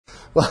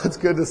Well, it's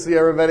good to see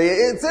everybody.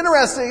 It's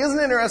interesting, isn't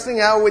it interesting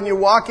how when you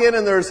walk in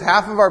and there's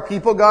half of our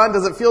people gone,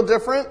 does it feel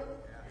different?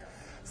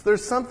 So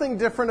there's something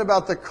different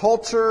about the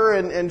culture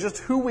and just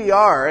who we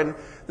are. And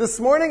this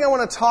morning I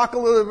want to talk a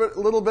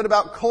little bit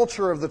about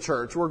culture of the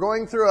church. We're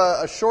going through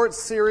a short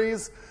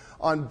series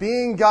on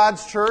being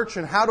God's church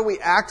and how do we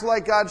act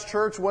like God's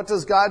church? What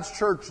does God's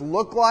church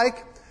look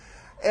like?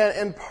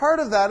 And part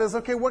of that is,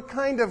 okay, what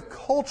kind of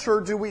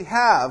culture do we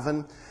have?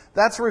 And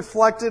that's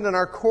reflected in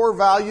our core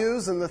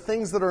values and the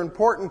things that are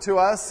important to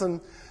us. And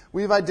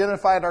we've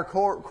identified our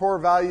core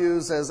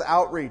values as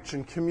outreach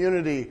and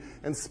community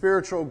and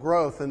spiritual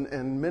growth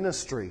and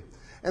ministry.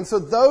 And so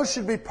those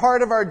should be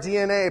part of our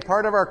DNA,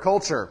 part of our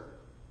culture.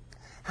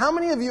 How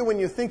many of you, when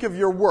you think of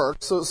your work,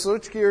 so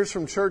switch gears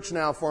from church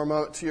now for a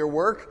moment to your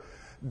work,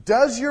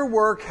 does your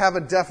work have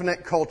a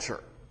definite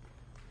culture?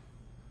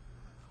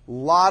 A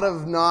lot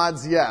of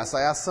nods, yes.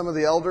 I asked some of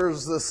the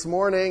elders this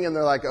morning and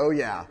they're like, oh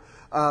yeah.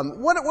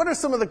 What are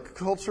some of the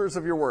cultures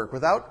of your work?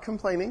 Without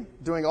complaining,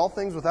 doing all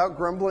things without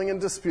grumbling and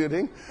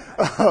disputing.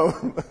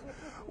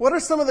 What are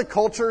some of the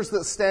cultures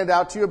that stand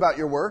out to you about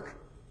your work?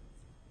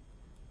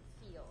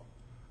 Feel.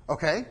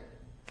 Okay.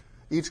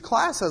 Each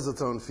class has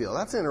its own feel.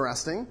 That's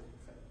interesting.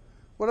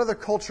 What other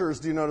cultures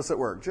do you notice at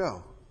work?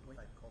 Joe?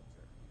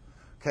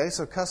 Okay,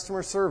 so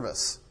customer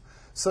service.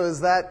 So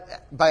is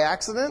that by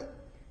accident?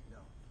 No.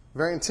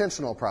 Very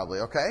intentional probably,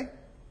 okay?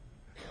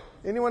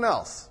 Anyone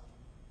else?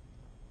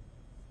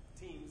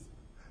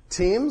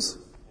 Teams,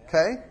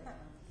 okay?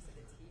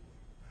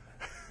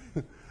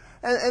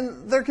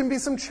 and there can be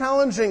some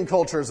challenging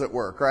cultures at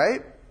work,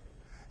 right?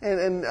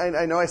 And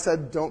I know I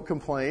said don't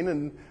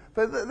complain,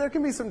 but there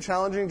can be some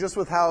challenging just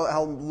with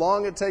how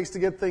long it takes to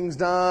get things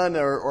done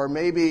or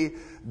maybe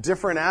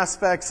different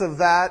aspects of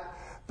that.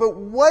 But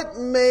what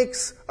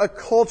makes a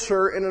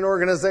culture in an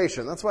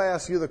organization? That's why I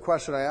asked you the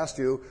question I asked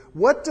you.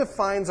 What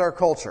defines our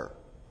culture?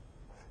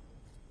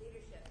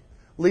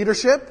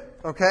 Leadership,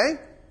 okay?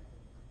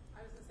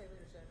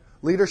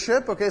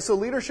 Leadership, okay, so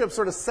leadership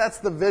sort of sets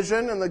the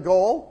vision and the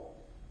goal.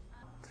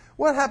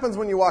 What happens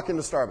when you walk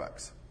into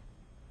Starbucks?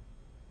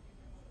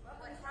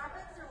 What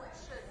happens or what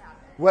should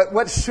happen?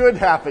 What should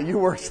happen? You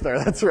worked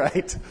there, that's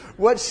right.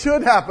 What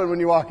should happen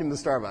when you walk into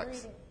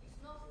Starbucks?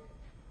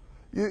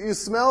 You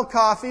smell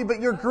coffee,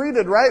 but you're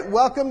greeted, right?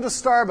 Welcome to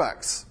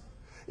Starbucks.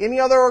 Any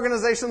other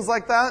organizations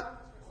like that?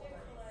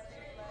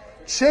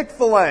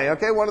 Chick-fil-A,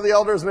 okay, one of the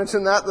elders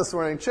mentioned that this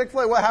morning.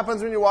 Chick-fil-A, what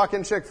happens when you walk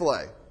in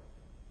Chick-fil-A?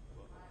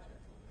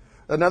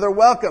 Another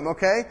welcome,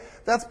 okay?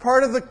 That's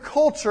part of the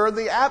culture,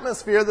 the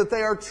atmosphere that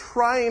they are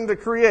trying to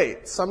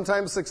create.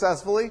 Sometimes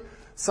successfully,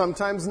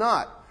 sometimes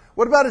not.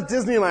 What about at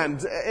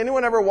Disneyland?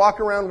 Anyone ever walk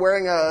around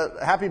wearing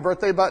a happy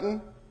birthday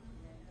button?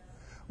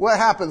 What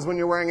happens when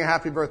you're wearing a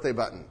happy birthday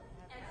button?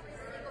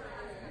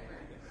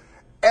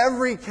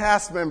 Every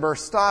cast member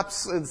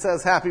stops and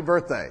says happy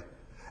birthday.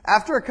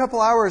 After a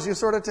couple hours, you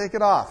sort of take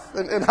it off.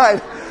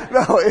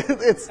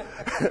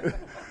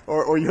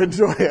 Or you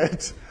enjoy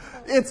it.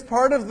 It's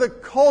part of the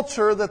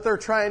culture that they're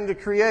trying to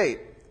create.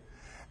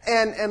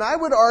 And I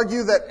would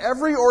argue that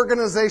every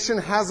organization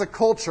has a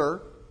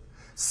culture,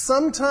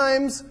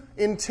 sometimes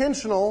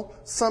intentional,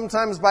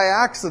 sometimes by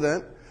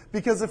accident,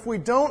 because if we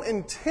don't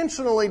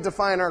intentionally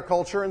define our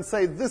culture and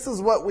say this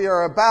is what we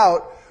are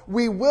about,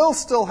 we will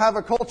still have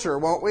a culture,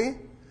 won't we?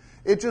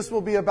 It just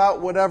will be about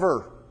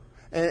whatever.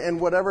 And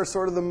whatever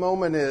sort of the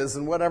moment is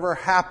and whatever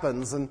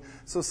happens. And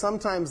so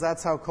sometimes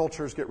that's how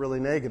cultures get really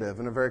negative,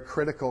 and a very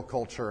critical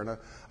culture, and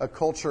a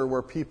culture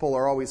where people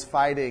are always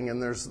fighting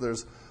and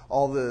there's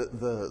all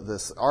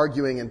this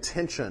arguing and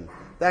tension.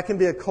 That can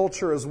be a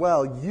culture as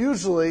well,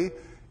 usually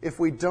if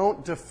we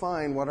don't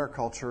define what our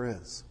culture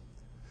is.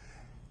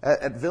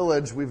 At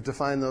Village, we've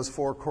defined those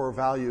 4 core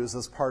values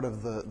as part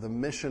of the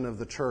mission of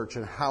the church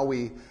and how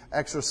we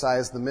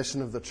exercise the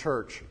mission of the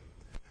church.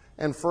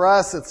 And for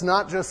us, it's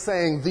not just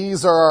saying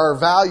these are our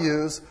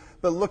values,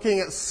 but looking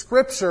at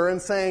Scripture and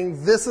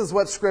saying this is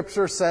what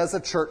Scripture says a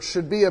church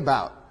should be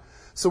about.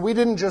 So we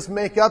didn't just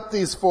make up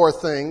these 4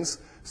 things.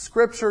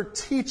 Scripture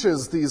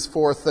teaches these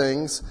 4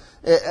 things,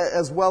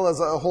 as well as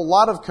a whole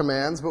lot of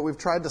commands, but we've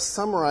tried to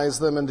summarize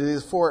them into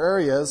these 4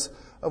 areas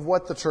of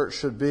what the church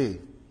should be.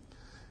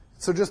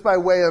 So just by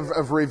way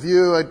of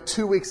review,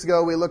 2 weeks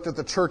ago we looked at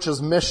the church's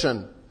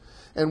mission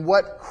and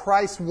what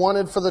Christ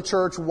wanted for the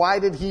church. Why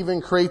did he even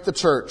create the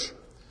church?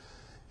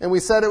 And we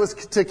said it was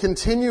to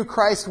continue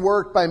Christ's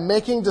work by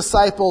making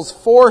disciples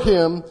for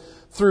him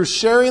through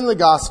sharing the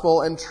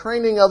gospel and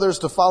training others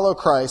to follow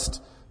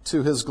Christ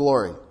to his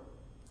glory. And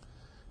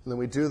then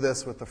we do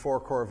this with the 4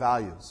 core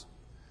values.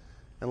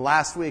 And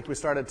last week we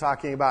started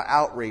talking about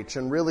outreach.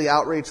 And really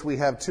outreach, we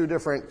have 2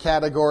 different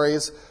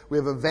categories. We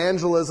have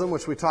evangelism,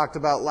 which we talked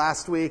about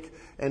last week,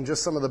 and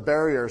just some of the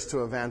barriers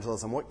to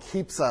evangelism. What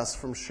keeps us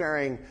from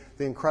sharing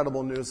the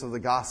incredible news of the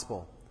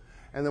gospel.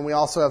 And then we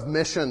also have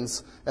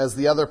missions as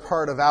the other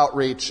part of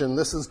outreach, and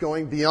this is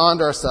going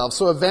beyond ourselves.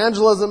 So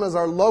evangelism is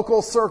our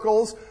local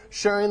circles,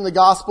 sharing the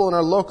gospel in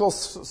our local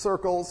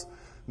circles.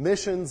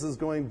 Missions is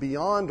going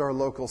beyond our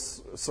local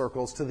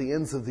circles to the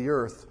ends of the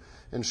earth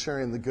and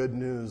sharing the good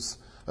news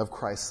of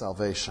Christ's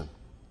salvation.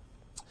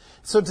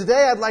 So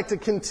today I'd like to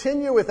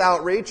continue with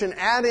outreach and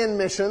add in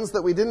missions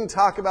that we didn't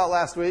talk about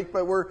last week,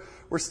 but we're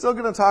still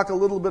going to talk a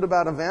little bit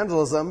about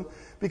evangelism,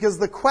 because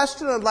the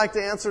question I'd like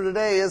to answer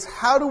today is,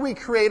 how do we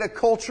create a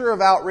culture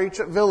of outreach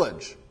at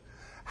Village?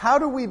 How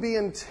do we be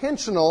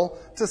intentional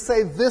to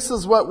say this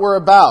is what we're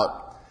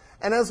about?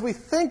 And as we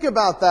think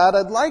about that,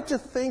 I'd like to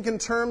think in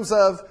terms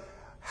of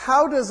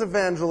how does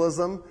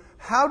evangelism,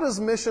 how does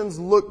missions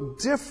look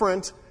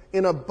different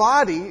in a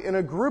body, in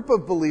a group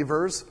of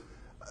believers,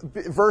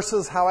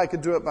 versus how I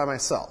could do it by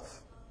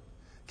myself.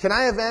 Can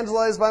I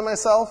evangelize by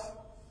myself?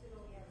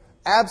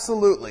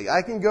 Absolutely.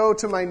 I can go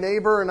to my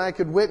neighbor and I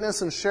could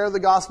witness and share the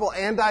gospel,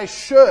 and I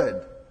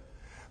should.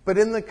 But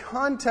in the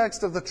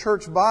context of the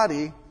church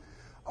body,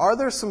 are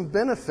there some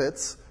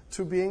benefits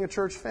to being a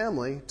church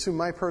family to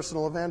my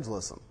personal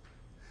evangelism?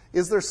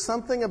 Is there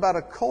something about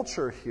a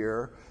culture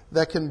here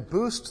that can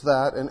boost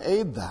that and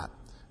aid that?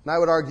 And I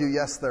would argue,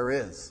 yes, there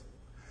is.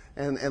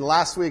 And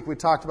last week we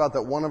talked about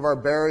that one of our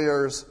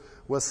barriers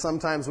was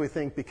sometimes we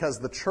think because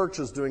the church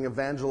is doing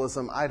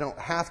evangelism, I don't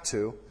have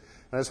to.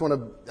 And I just want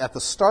to, at the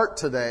start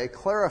today,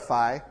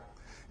 clarify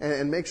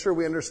and make sure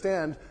we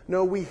understand,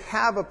 no, we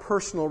have a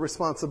personal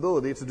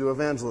responsibility to do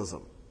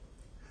evangelism.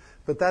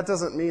 But that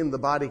doesn't mean the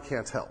body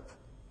can't help.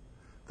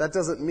 That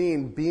doesn't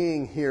mean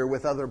being here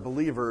with other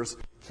believers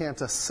can't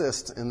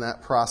assist in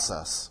that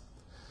process.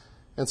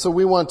 And so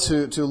we want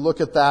to look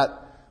at that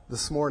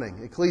this morning.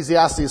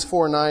 Ecclesiastes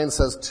 4:9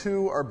 says,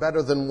 2 are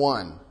better than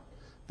 1,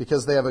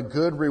 because they have a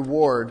good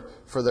reward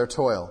for their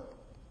toil.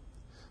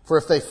 For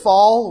if they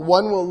fall,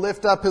 one will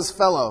lift up his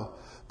fellow.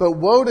 But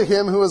woe to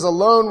him who is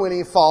alone when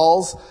he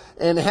falls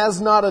and has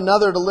not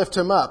another to lift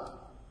him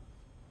up.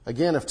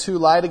 Again, if 2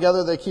 lie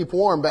together, they keep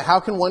warm. But how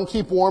can one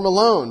keep warm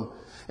alone?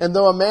 And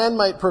though a man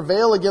might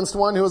prevail against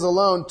one who is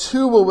alone,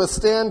 2 will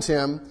withstand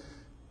him.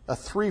 A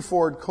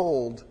threefold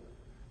cord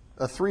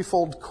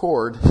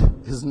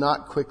is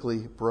not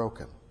quickly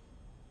broken.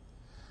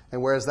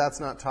 And whereas that's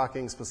not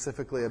talking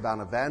specifically about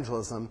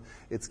evangelism,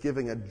 it's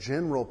giving a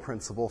general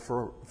principle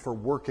for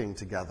working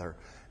together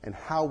and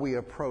how we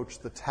approach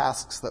the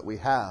tasks that we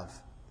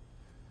have.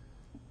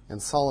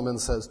 And Solomon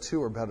says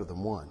 2 are better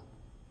than 1.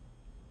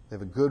 They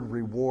have a good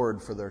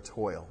reward for their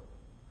toil.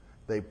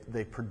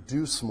 They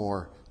produce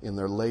more in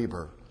their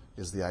labor,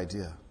 is the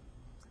idea.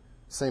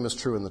 Same is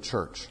true in the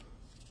church.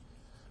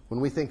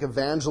 When we think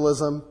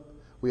evangelism,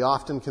 we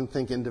often can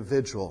think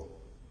individual.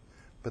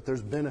 But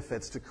there's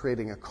benefits to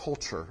creating a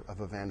culture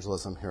of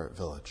evangelism here at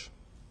Village.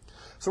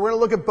 So we're going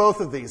to look at both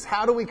of these.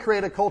 How do we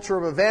create a culture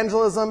of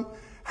evangelism?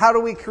 How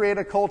do we create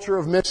a culture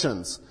of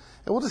missions?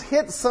 And we'll just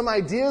hit some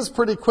ideas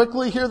pretty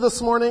quickly here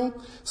this morning.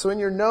 So in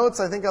your notes,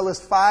 I think I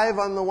list 5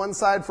 on the one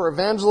side for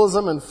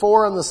evangelism and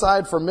 4 on the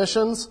side for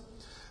missions.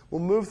 We'll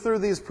move through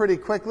these pretty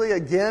quickly.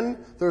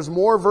 Again, there's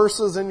more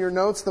verses in your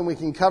notes than we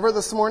can cover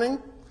this morning.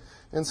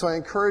 And so I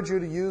encourage you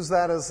to use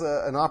that as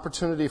an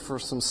opportunity for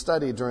some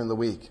study during the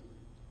week.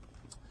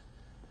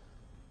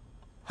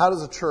 How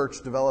does a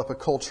church develop a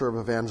culture of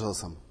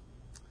evangelism?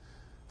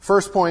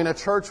 First point, a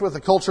church with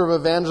a culture of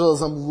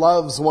evangelism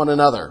loves one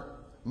another.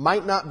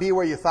 Might not be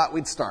where you thought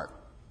we'd start.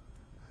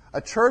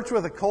 A church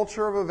with a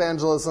culture of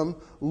evangelism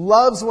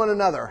loves one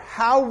another.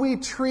 How we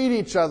treat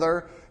each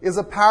other is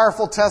a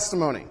powerful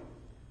testimony.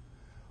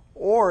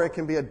 Or it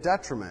can be a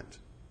detriment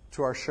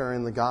to our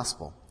sharing the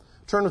gospel.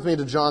 Turn with me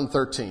to John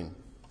 13.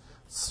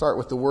 Let's start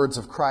with the words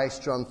of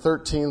Christ, John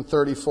 13,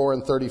 34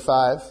 and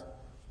 35.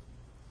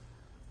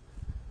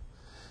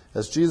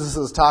 As Jesus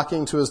is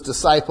talking to his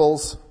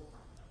disciples,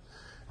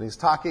 and he's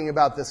talking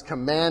about this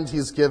command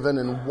he's given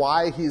and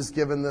why he's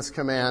given this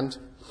command.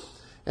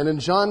 And in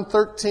John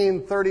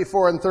 13,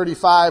 34 and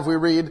 35, we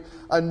read,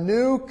 "A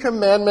new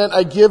commandment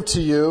I give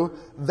to you,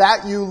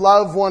 that you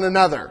love one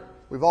another."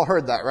 We've all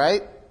heard that,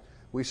 right?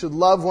 We should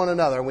love one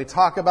another. And we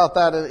talk about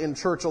that in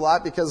church a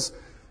lot because,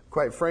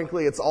 quite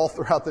frankly, it's all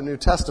throughout the New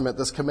Testament,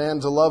 this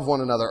command to love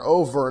one another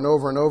over and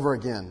over and over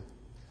again.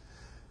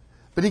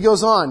 But he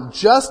goes on,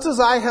 "Just as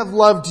I have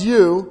loved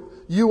you,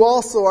 you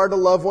also are to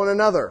love one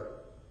another."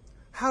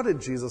 How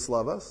did Jesus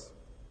love us?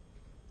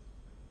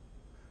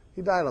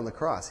 He died on the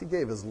cross. He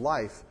gave his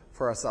life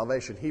for our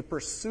salvation. He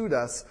pursued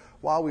us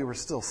while we were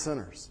still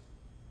sinners.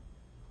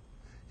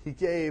 He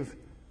gave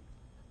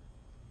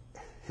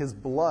his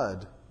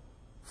blood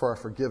for our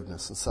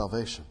forgiveness and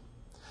salvation.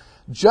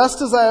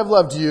 "Just as I have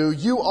loved you,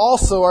 you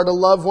also are to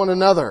love one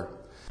another."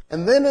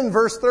 And then in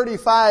verse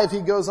 35,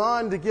 he goes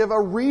on to give a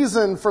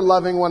reason for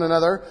loving one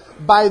another.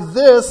 "By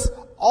this,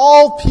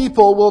 all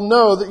people will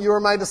know that you are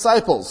my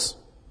disciples."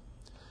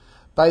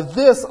 By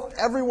this,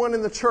 everyone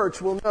in the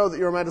church will know that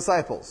you are my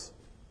disciples. Is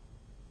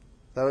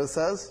that what it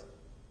says?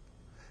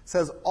 It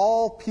says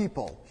all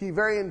people. He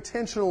very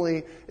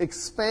intentionally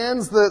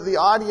expands the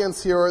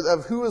audience here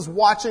of who is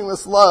watching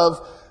this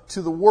love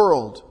to the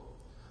world.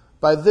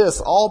 "By this,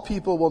 all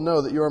people will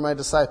know that you are my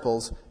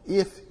disciples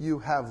if you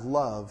have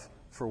love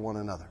for one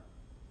another."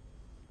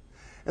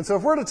 And so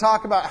if we're to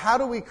talk about how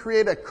do we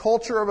create a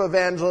culture of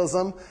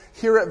evangelism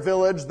here at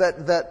Village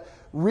that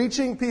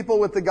Reaching people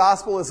with the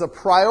gospel is a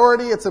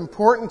priority. It's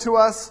important to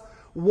us.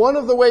 One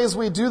of the ways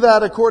we do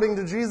that, according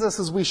to Jesus,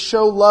 is we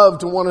show love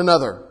to one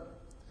another.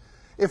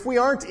 If we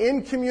aren't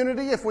in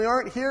community, if we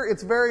aren't here,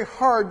 it's very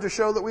hard to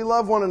show that we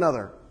love one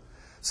another.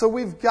 So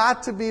we've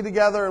got to be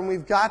together and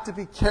we've got to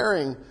be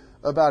caring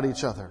about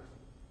each other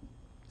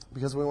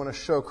because we want to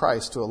show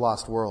Christ to a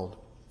lost world.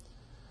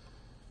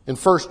 In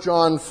 1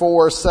 John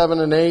 4, 7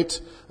 and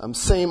 8,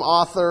 same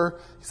author,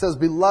 he says,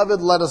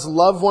 "Beloved, let us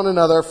love one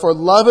another, for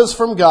love is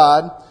from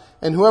God,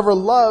 and whoever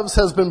loves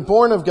has been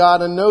born of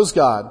God and knows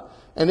God.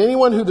 And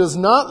anyone who does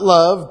not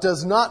love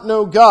does not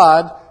know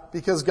God,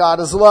 because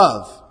God is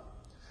love."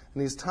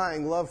 And he's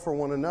tying love for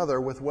one another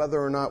with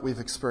whether or not we've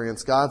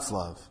experienced God's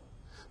love.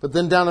 But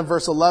then down in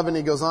verse 11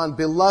 he goes on,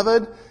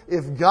 "Beloved,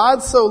 if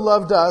God so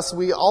loved us,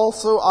 we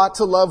also ought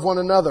to love one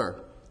another."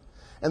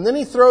 And then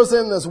he throws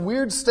in this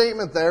weird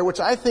statement there,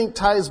 which I think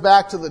ties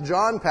back to the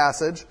John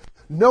passage.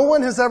 No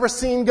one has ever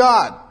seen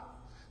God.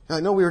 Now, I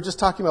know we were just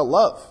talking about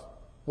love.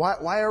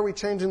 Why are we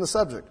changing the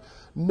subject?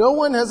 No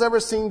one has ever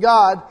seen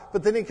God,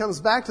 but then he comes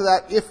back to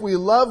that. If we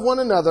love one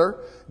another,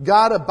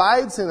 God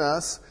abides in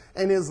us,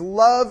 and his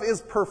love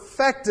is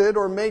perfected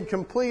or made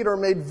complete or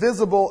made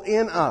visible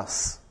in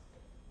us.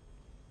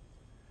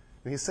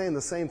 And he's saying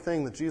the same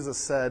thing that Jesus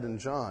said in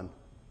John.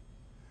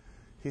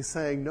 He's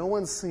saying no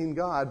one's seen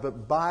God,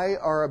 but by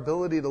our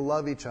ability to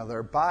love each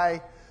other,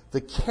 by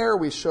the care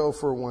we show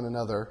for one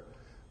another,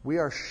 we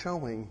are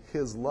showing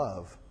his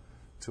love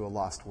to a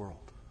lost world.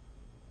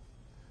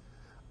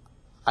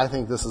 I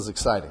think this is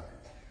exciting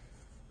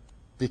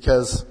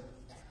because,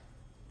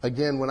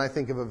 again, when I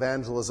think of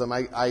evangelism,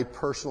 I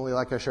personally,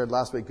 like I shared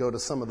last week, go to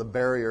some of the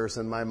barriers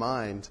in my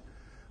mind,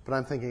 but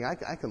I'm thinking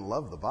I can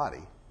love the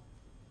body.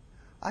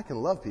 I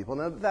can love people.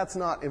 Now, that's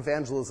not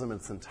evangelism in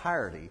its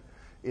entirety.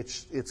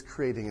 It's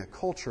creating a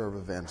culture of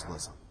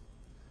evangelism.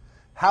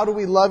 How do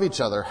we love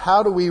each other?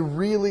 How do we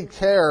really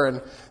care?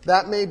 And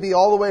that may be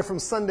all the way from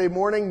Sunday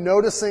morning,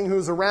 noticing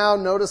who's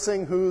around,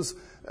 noticing who's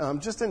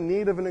just in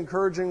need of an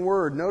encouraging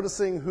word,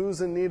 noticing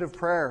who's in need of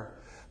prayer.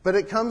 But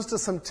it comes to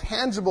some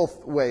tangible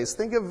ways.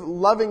 Think of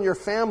loving your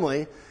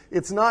family.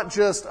 It's not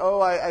just,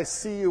 I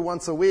see you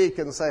once a week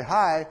and say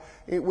hi.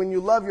 When you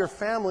love your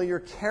family, you're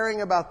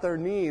caring about their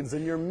needs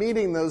and you're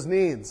meeting those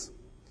needs.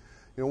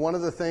 You know, one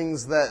of the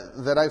things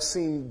that I've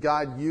seen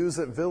God use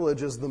at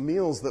Village is the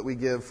meals that we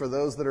give for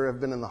those that have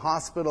been in the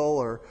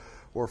hospital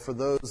or for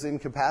those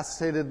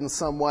incapacitated in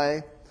some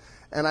way.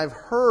 And I've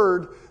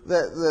heard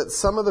that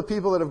some of the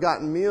people that have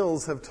gotten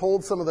meals have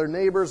told some of their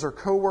neighbors or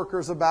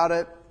coworkers about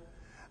it.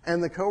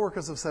 And the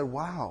coworkers have said,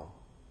 wow,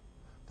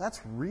 that's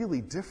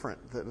really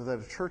different that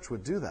a church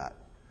would do that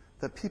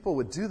people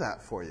would do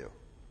that for you.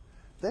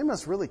 They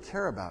must really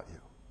care about you.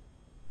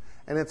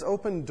 And it's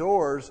opened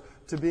doors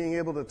to being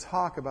able to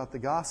talk about the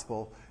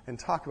gospel and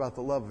talk about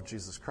the love of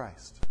Jesus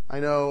Christ. I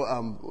know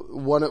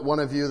one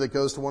of you that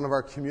goes to one of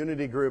our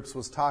community groups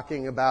was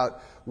talking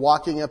about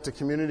walking up to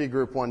community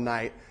group one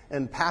night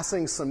and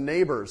passing some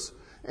neighbors.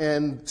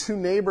 And two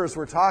neighbors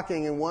were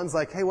talking, and one's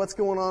like, "Hey, what's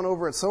going on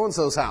over at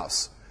so-and-so's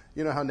house?"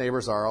 You know how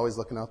neighbors are, always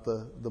looking out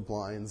the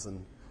blinds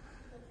and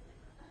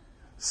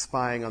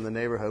spying on the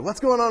neighborhood. "What's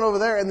going on over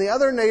there?" And the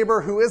other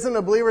neighbor, who isn't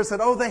a believer,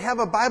 said, "Oh, they have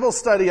a Bible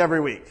study every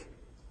week."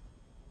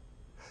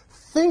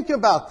 Think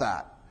about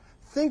that.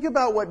 Think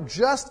about what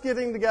just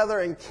getting together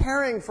and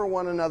caring for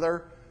one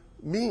another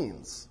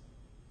means.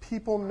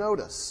 People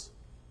notice.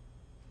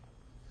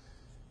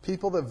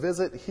 People that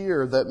visit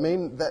here that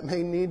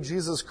may need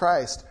Jesus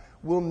Christ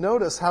will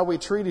notice how we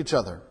treat each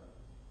other.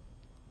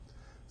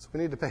 So we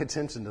need to pay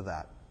attention to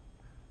that.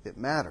 It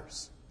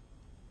matters.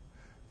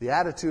 The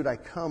attitude I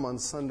come on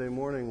Sunday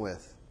morning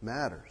with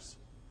matters.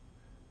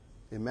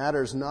 It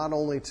matters not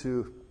only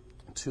to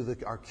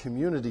our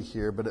community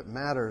here, but it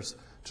matters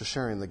to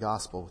sharing the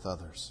gospel with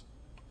others.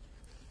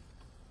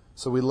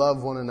 So we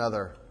love one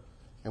another,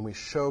 and we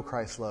show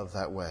Christ's love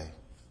that way,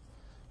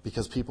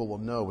 because people will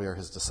know we are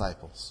his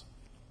disciples.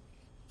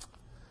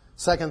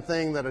 Second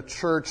thing that a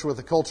church with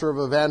a culture of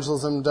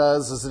evangelism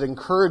does is it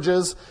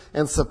encourages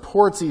and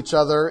supports each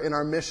other in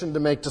our mission to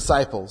make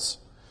disciples.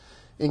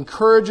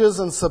 Encourages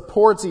and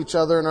supports each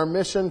other in our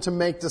mission to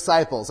make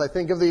disciples. I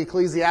think of the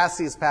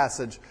Ecclesiastes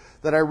passage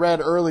that I read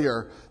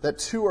earlier, that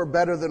two are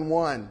better than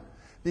one.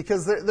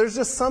 Because there's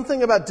just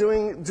something about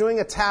doing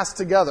a task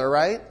together,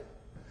 right?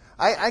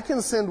 I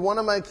can send one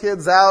of my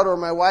kids out, or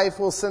my wife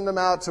will send them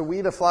out to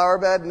weed a flower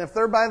bed, and if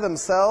they're by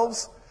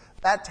themselves,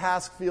 that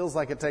task feels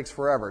like it takes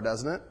forever,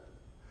 doesn't it?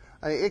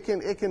 I mean,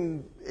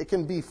 it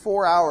can be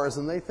 4 hours,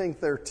 and they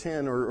think they're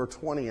 10 or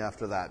 20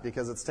 after that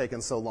because it's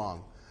taken so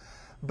long.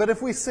 But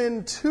if we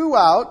send two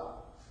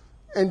out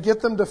and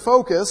get them to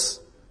focus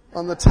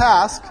on the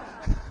task,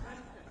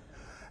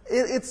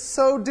 it's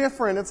so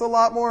different. It's a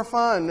lot more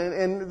fun,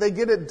 and they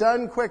get it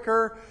done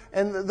quicker.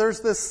 And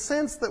there's this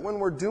sense that when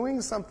we're doing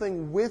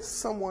something with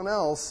someone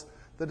else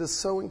that is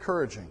so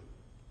encouraging.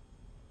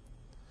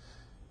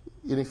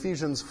 In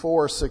Ephesians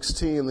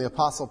 4:16, the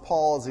Apostle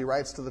Paul, as he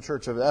writes to the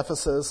church of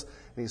Ephesus,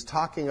 and he's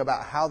talking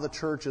about how the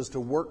church is to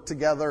work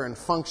together and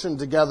function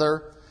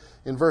together.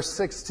 In verse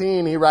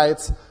 16, he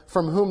writes,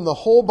 "From whom the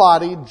whole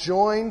body,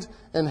 joined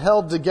and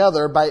held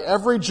together by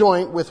every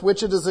joint with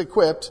which it is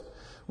equipped,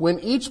 when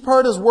each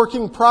part is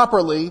working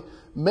properly,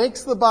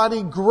 makes the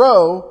body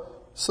grow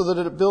so that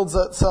it builds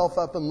itself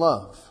up in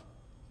love."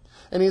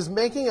 And he's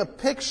making a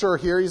picture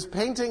here. He's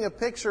painting a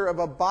picture of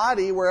a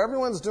body where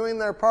everyone's doing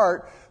their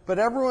part, but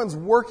everyone's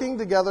working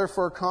together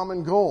for a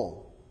common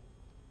goal.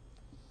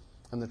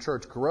 And the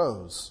church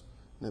grows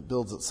and it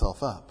builds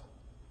itself up.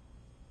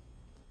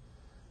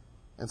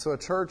 And so a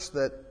church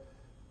that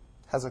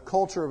has a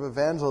culture of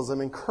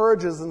evangelism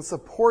encourages and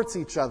supports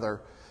each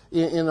other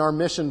in our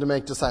mission to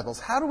make disciples.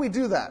 How do we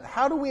do that?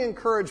 How do we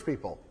encourage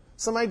people?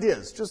 Some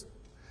ideas.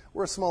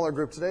 We're a smaller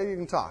group today. You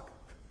can talk.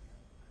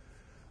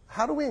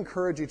 How do we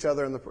encourage each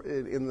other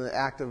in the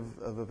act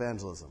of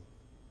evangelism?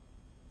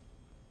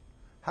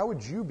 How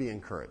would you be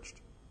encouraged?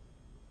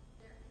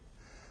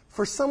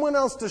 For someone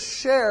else to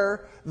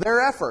share their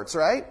efforts,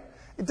 right?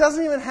 It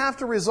doesn't even have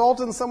to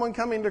result in someone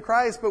coming to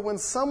Christ, but when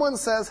someone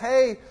says,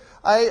 "Hey,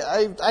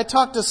 I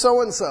talked to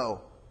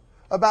so-and-so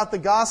about the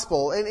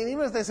gospel," and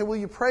even if they say, "Will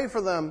you pray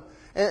for them?"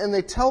 and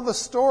they tell the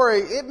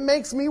story, it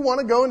makes me want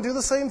to go and do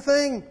the same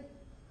thing.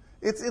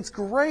 It's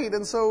great.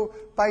 And so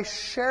by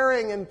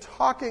sharing and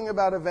talking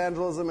about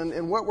evangelism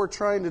and what we're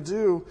trying to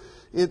do,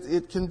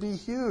 it can be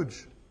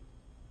huge.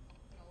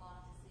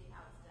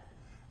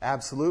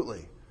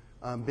 Absolutely.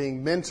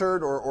 Being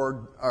mentored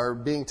or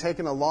being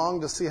taken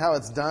along to see how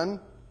it's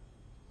done.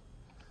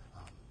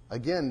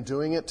 Again,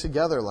 doing it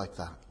together like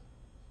that.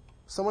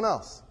 Someone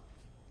else.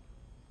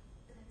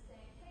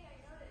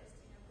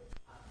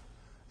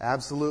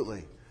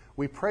 Absolutely.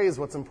 We praise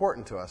what's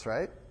important to us,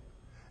 right?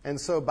 And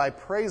so by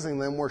praising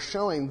them, we're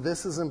showing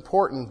this is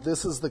important.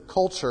 This is the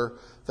culture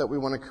that we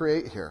want to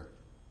create here.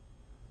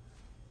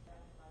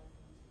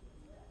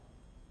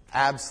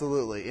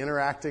 Absolutely.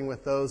 Interacting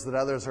with those that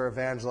others are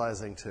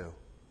evangelizing to.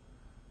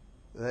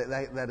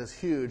 That is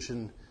huge,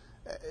 and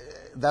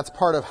that's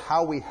part of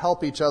how we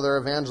help each other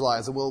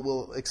evangelize.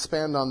 We'll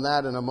expand on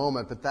that in a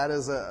moment, but that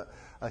is a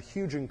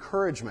huge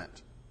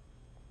encouragement.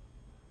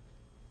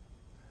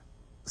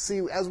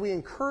 See, as we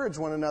encourage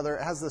one another,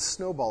 it has this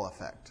snowball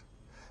effect.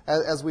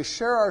 As we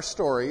share our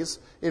stories,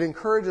 it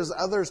encourages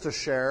others to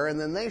share, and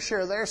then they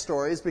share their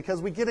stories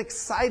because we get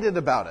excited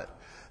about it.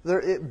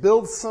 It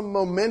builds some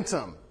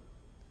momentum.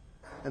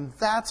 And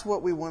that's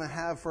what we want to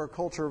have for a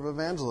culture of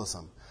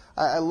evangelism.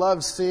 I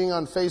love seeing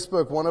on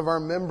Facebook, one of our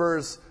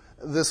members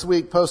this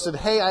week posted,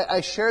 "Hey, I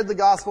shared the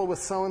gospel with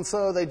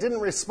so-and-so. They didn't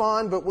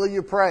respond, but will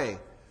you pray?"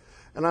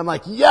 And I'm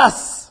like,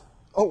 yes!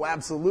 Oh,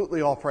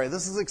 absolutely, I'll pray.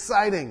 This is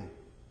exciting.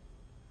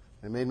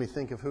 It made me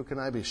think of who can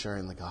I be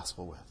sharing the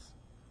gospel with.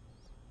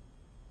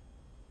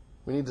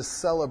 We need to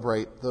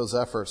celebrate those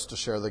efforts to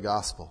share the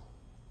gospel.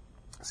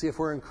 See, if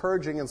we're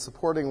encouraging and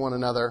supporting one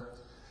another,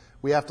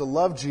 we have to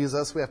love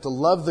Jesus, we have to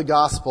love the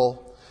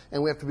gospel,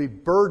 and we have to be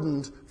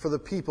burdened for the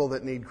people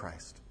that need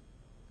Christ.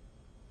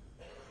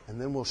 And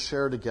then we'll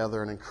share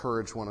together and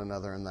encourage one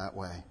another in that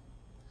way.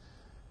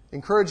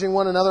 Encouraging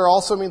one another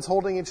also means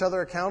holding each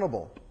other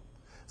accountable.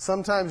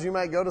 Sometimes you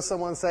might go to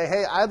someone and say,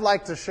 "Hey, I'd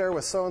like to share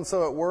with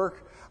so-and-so at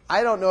work.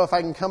 I don't know if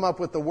I can come up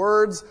with the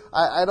words.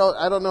 I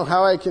don't know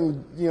how I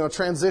can,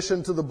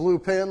 transition to the blue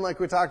pen like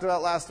we talked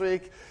about last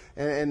week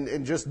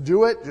and just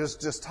do it.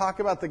 Just talk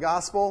about the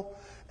gospel."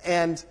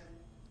 And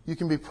you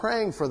can be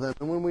praying for them.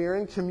 And when we are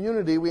in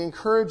community, we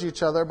encourage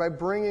each other by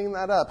bringing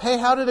that up. "Hey,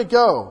 how did it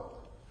go?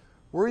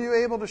 Were you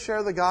able to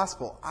share the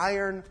gospel?"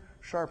 Iron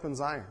sharpens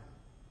iron.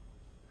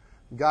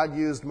 God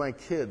used my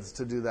kids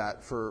to do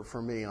that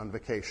for me on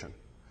vacation.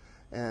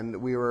 And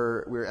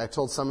I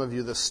told some of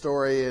you this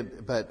story,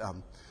 but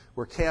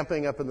we're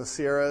camping up in the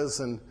Sierras,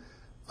 and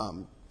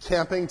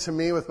camping to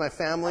me with my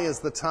family is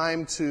the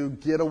time to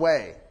get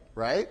away,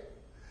 right?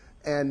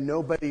 And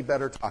nobody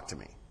better talk to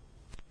me.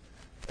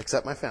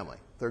 Except my family.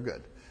 They're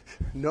good.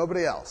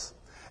 Nobody else.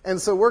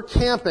 And so we're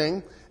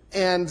camping,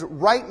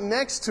 and right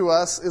next to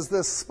us is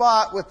this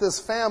spot with this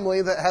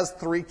family that has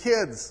 3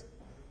 kids.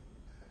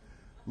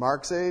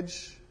 Mark's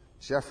age,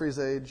 Jeffrey's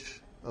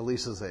age,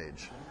 Alicia's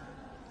age.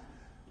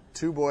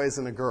 2 boys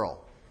and a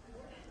girl.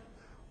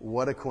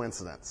 What a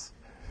coincidence.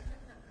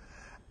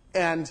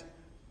 And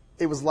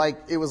it was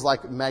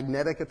like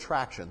magnetic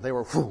attraction. They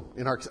were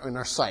in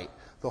our sight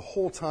the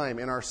whole time,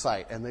 in our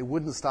sight, and they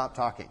wouldn't stop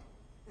talking.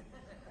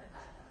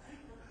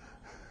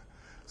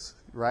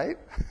 Right?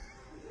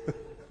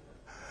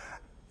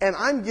 And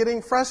I'm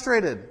getting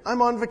frustrated.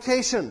 I'm on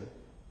vacation.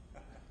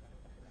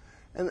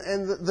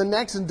 And the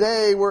next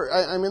day,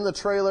 I'm in the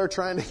trailer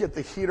trying to get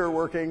the heater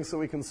working so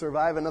we can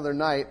survive another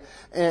night.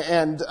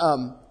 And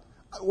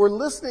we're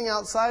listening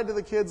outside to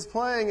the kids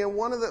playing, and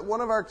one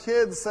of our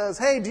kids says,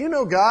 "Hey, do you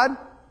know God?"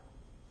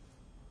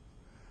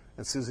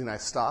 And Susie and I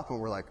stop, and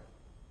we're like,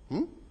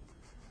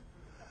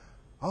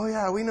 "Oh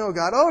yeah, we know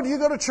God." "Oh, do you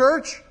go to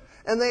church?"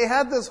 And they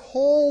had this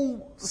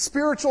whole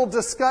spiritual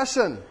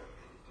discussion.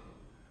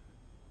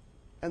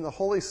 And the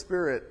Holy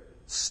Spirit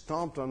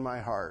stomped on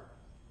my heart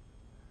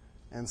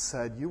and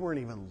said, "You weren't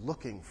even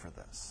looking for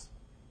this."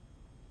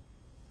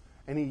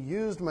 And He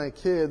used my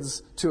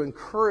kids to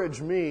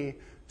encourage me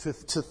to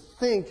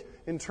think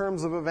in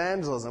terms of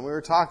evangelism. We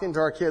were talking to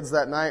our kids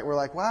that night. We're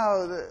like,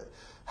 wow,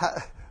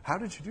 how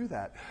did you do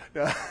that?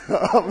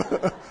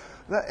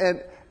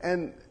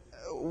 And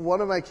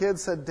one of my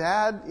kids said,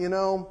 Dad,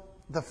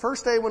 the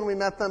first day when we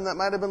met them, that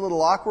might have been a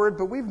little awkward,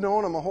 but we've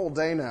known them a whole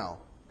day now.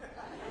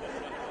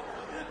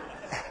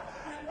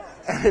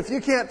 And if you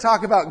can't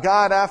talk about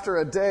God after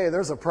a day,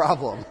 there's a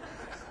problem.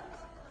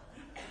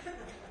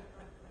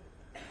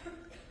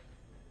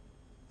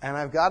 And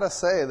I've got to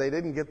say, they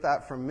didn't get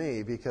that from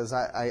me because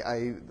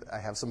I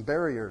have some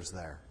barriers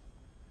there.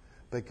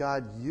 But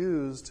God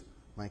used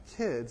my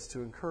kids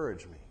to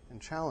encourage me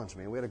and challenge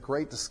me. We had a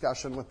great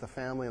discussion with the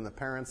family and the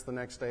parents the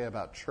next day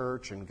about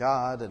church and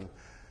God, and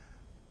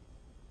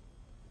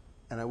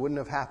it wouldn't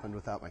have happened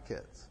without my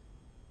kids.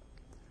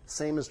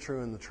 Same is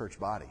true in the church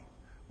body.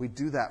 We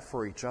do that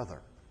for each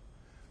other.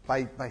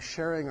 By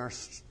sharing our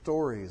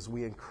stories,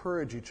 we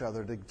encourage each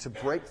other to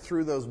break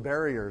through those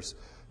barriers,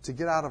 to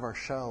get out of our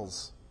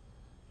shells,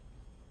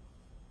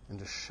 and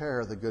to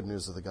share the good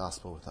news of the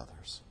gospel with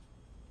others.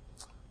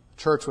 A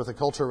church with a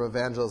culture of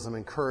evangelism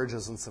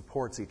encourages and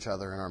supports each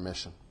other in our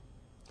mission.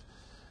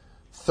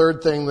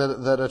 Third thing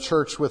that a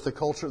church with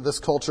this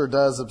culture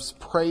does is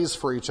prays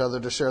for each other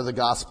to share the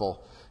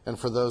gospel and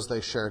for those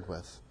they shared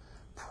with.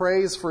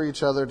 Prays for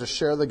each other to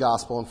share the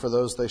gospel and for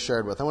those they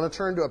shared with. I want to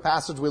turn to a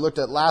passage we looked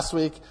at last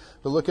week,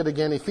 but look at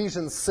again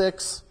Ephesians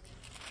 6,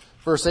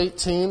 verse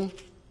 18.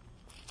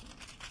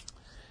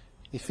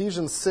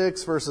 Ephesians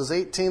 6, verses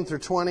 18 through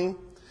 20.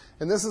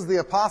 And this is the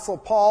Apostle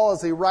Paul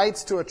as he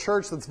writes to a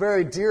church that's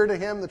very dear to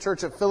him, the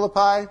church at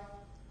Philippi.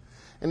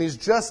 And he's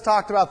just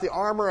talked about the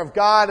armor of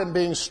God and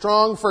being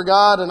strong for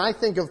God. And I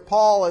think of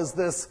Paul as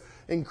this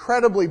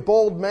incredibly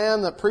bold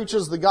man that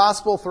preaches the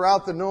gospel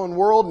throughout the known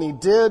world, and he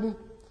did.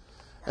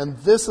 And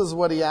this is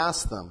what he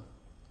asked them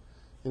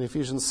in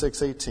Ephesians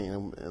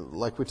 6:18,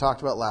 like we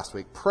talked about last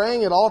week.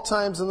 Praying at all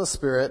times in the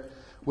Spirit,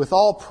 with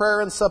all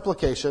prayer and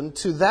supplication.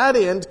 To that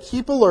end,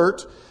 keep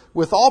alert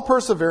with all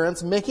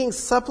perseverance, making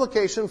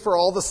supplication for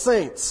all the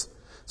saints.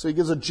 So he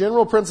gives a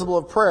general principle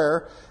of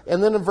prayer.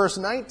 And then in verse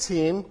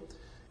 19,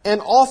 and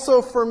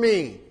also for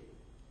me.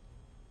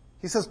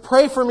 He says,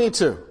 pray for me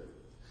too,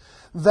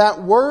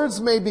 that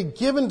words may be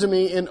given to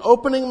me in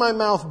opening my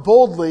mouth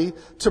boldly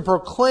to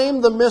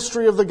proclaim the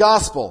mystery of the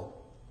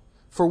gospel,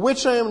 for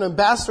which I am an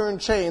ambassador in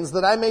chains,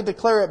 that I may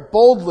declare it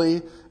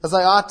boldly as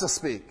I ought to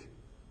speak.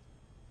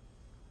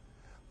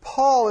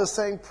 Paul is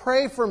saying,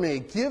 pray for me.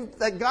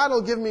 That God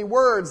will give me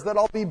words, that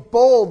I'll be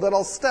bold, that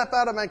I'll step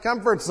out of my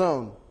comfort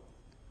zone.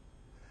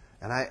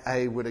 And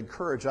I would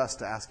encourage us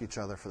to ask each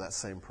other for that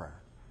same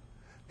prayer.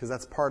 Because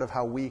that's part of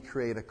how we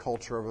create a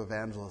culture of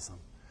evangelism.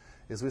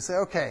 Is we say,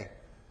 okay,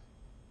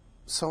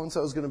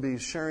 so-and-so is going to be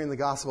sharing the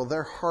gospel.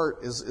 Their heart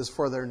is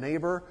for their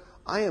neighbor.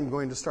 I am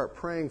going to start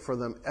praying for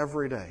them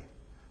every day,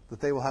 that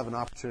they will have an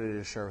opportunity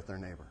to share with their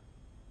neighbor.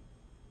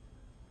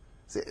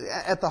 See,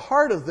 at the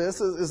heart of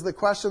this is the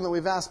question that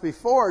we've asked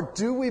before.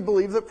 Do we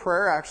believe that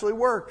prayer actually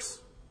works?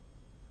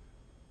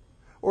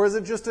 Or is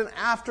it just an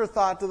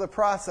afterthought to the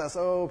process?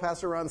 Oh,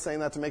 Pastor Ron's saying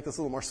that to make this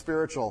a little more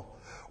spiritual.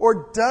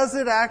 Or does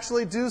it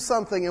actually do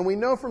something? And we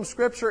know from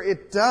Scripture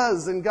it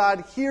does, and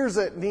God hears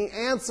it and He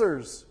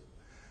answers.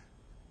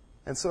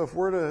 And so if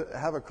we're to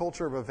have a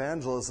culture of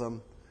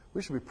evangelism,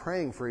 we should be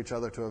praying for each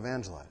other to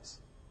evangelize.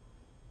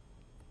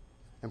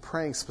 And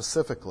praying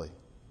specifically.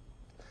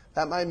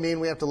 That might mean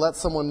we have to let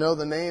someone know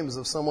the names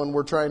of someone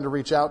we're trying to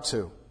reach out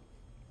to.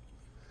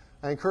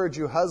 I encourage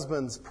you,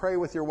 husbands, pray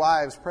with your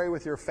wives, pray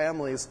with your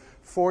families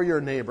for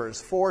your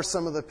neighbors, for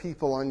some of the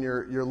people on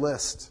your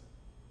list.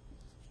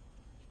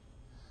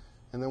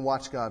 And then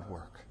watch God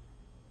work.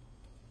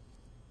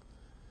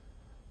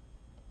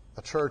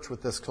 A church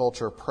with this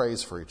culture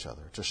prays for each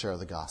other to share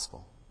the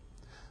gospel.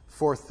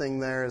 Fourth thing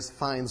there is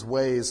finds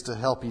ways to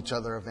help each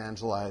other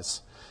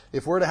evangelize.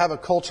 If we're to have a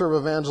culture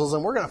of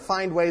evangelism, we're going to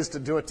find ways to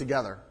do it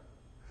together.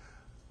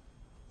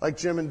 Like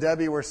Jim and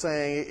Debbie were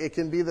saying, it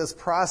can be this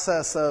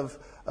process of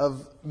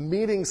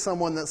meeting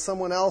someone that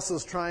someone else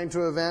is trying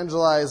to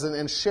evangelize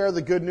and share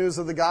the good news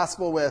of the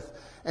gospel with,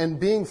 and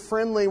being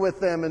friendly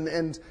with them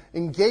and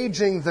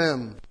engaging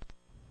them.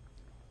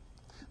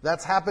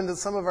 That's happened at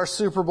some of our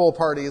Super Bowl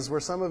parties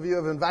where some of you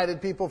have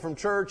invited people from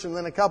church and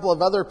then a couple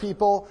of other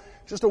people.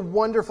 Just a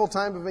wonderful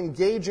time of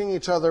engaging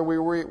each other.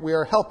 We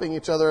are helping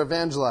each other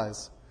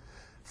evangelize.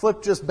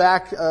 Flip just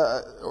back, to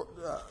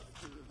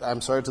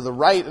the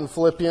right in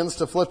Philippians,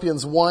 to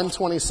Philippians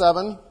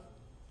 1:27.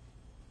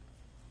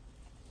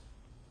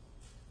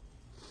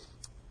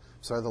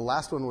 Sorry, the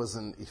last one was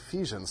in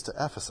Ephesians to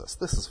Ephesus.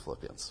 This is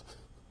Philippians.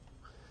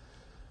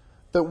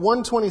 But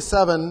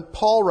 1:27,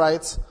 Paul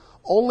writes,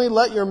 only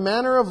let your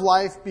manner of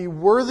life be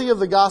worthy of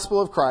the gospel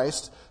of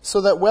Christ,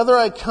 so that whether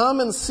I come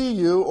and see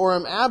you or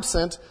am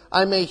absent,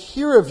 I may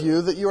hear of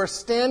you that you are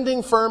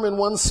standing firm in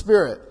one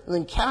spirit. And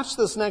then catch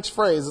this next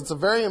phrase. It's a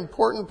very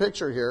important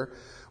picture here.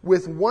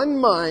 With one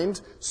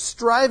mind,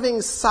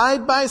 striving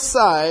side by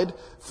side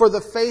for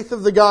the faith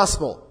of the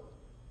gospel,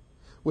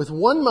 with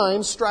one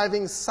mind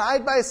striving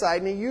side by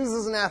side, and he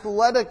uses an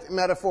athletic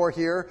metaphor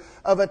here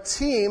of a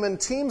team and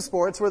team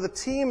sports where the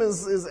team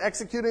is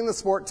executing the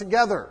sport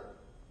together.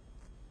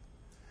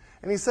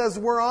 And he says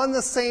we're on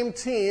the same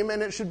team,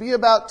 and it should be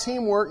about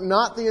teamwork,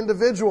 not the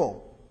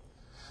individual.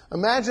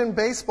 Imagine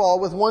baseball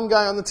with one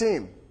guy on the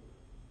team.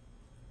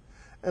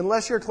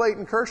 Unless you're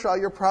Clayton Kershaw,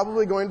 you're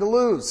probably going to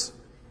lose.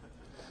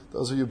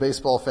 Those of you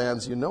baseball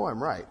fans, you know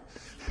I'm right.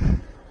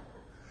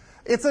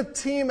 It's a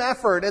team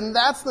effort, and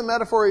that's the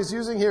metaphor he's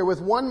using here,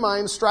 with one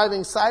mind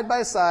striving side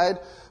by side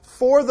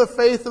for the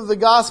faith of the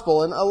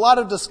gospel. And a lot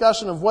of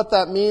discussion of what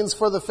that means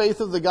for the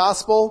faith of the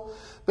gospel.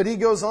 But he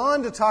goes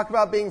on to talk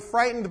about being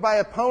frightened by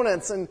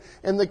opponents. And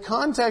the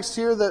context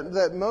here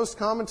that most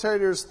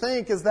commentators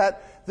think is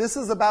that this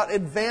is about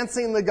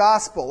advancing the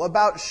gospel,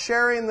 about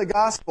sharing the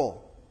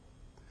gospel.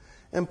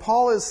 And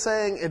Paul is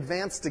saying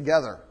advance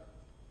together.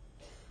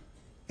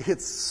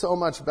 It's so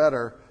much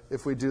better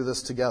if we do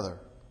this together.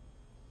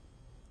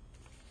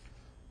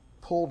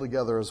 Pull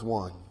together as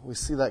one. We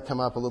see that come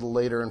up a little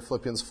later in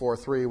Philippians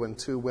 4:3 when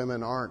two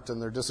women aren't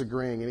and they're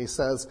disagreeing. And he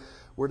says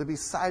we're to be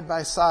side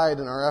by side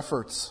in our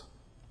efforts.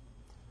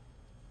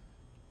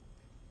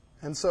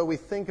 And so we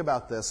think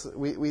about this.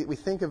 We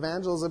think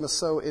evangelism is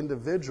so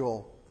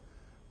individual,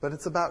 but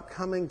it's about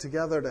coming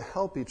together to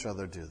help each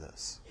other do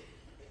this.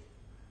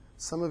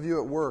 Some of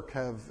you at work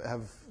have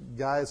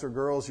guys or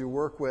girls you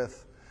work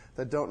with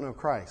that don't know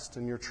Christ,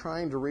 and you're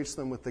trying to reach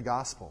them with the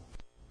gospel.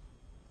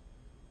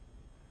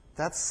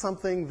 That's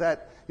something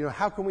that,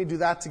 how can we do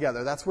that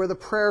together? That's where the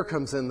prayer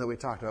comes in that we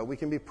talked about. We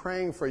can be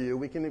praying for you.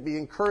 We can be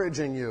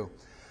encouraging you.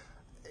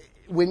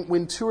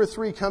 When two or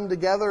three come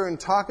together and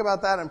talk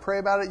about that and pray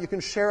about it, you can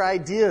share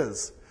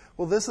ideas.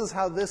 Well, this is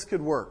how this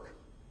could work.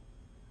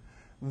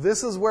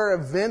 This is where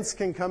events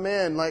can come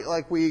in,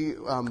 like we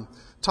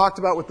talked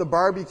about with the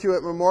barbecue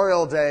at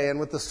Memorial Day and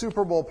with the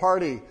Super Bowl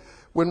party.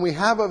 When we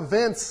have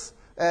events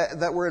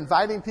that we're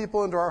inviting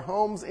people into our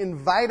homes,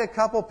 invite a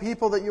couple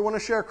people that you want to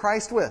share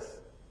Christ with,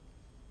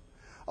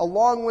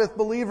 along with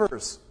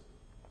believers.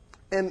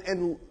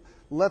 And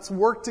let's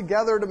work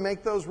together to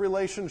make those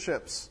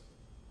relationships.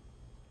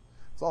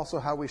 It's also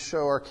how we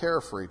show our care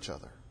for each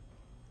other.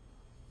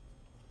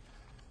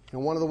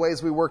 And one of the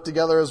ways we work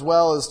together as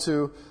well is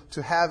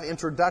to have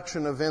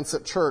introduction events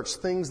at church,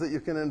 things that you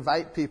can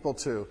invite people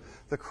to.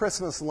 The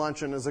Christmas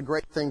luncheon is a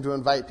great thing to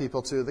invite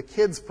people to. The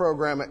kids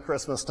program at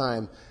Christmas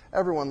time.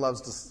 Everyone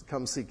loves to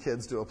come see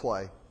kids do a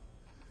play.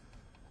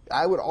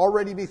 I would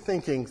already be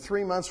thinking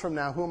 3 months from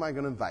now, who am I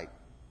going to invite?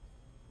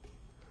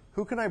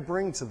 Who can I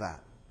bring to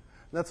that?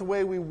 And that's the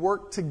way we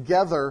work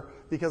together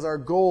because our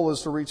goal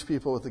is to reach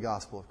people with the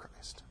gospel of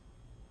Christ.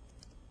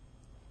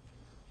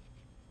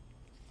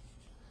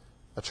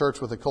 A church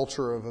with a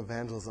culture of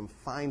evangelism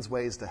finds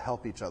ways to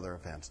help each other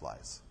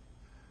evangelize.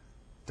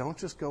 Don't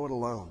just go it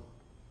alone.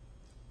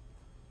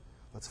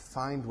 Let's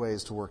find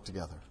ways to work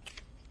together.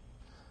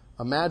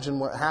 Imagine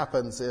what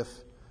happens if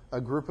a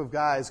group of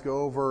guys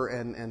go over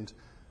and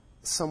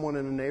someone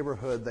in a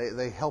neighborhood,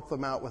 they help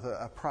them out with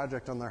a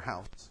project on their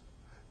house.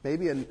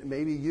 Maybe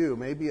you,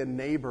 maybe a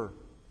neighbor.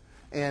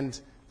 And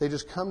they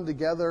just come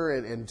together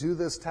and do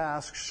this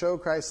task, show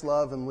Christ's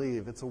love, and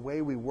leave. It's a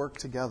way we work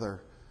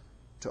together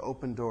to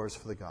open doors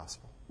for the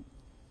gospel.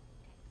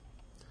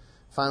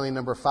 Finally,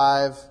 number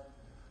 5,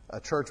 a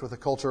church with a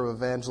culture of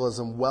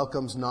evangelism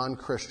welcomes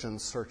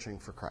non-Christians searching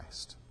for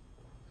Christ.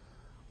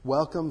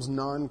 Welcomes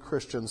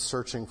non-Christians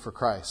searching for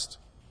Christ.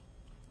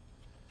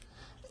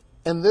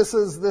 And this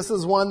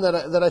is one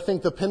that I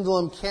think the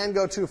pendulum can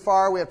go too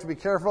far. We have to be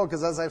careful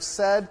because, as I've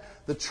said,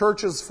 the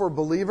church is for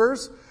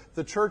believers.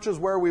 The church is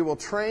where we will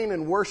train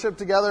and worship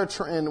together,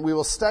 and we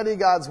will study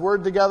God's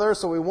Word together,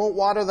 so we won't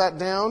water that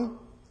down.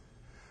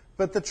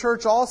 But the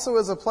church also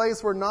is a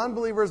place where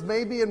non-believers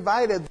may be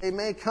invited. They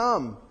may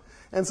come.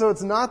 And so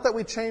it's not that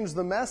we change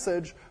the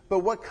message, but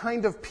what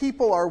kind of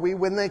people are we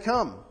when they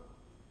come?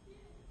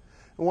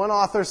 One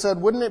author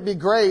said, wouldn't it be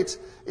great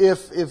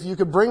if you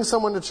could bring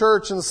someone to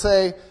church and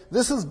say,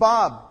 this is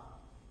Bob.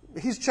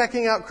 He's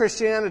checking out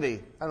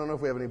Christianity. I don't know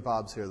if we have any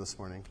Bobs here this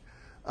morning.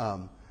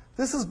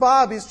 This is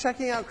Bob. He's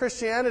checking out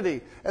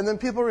Christianity. And then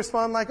people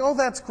respond like, oh,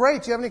 that's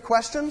great. Do you have any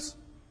questions?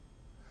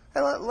 Hey,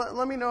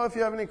 let me know if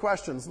you have any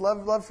questions.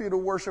 Love for you to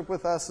worship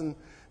with us and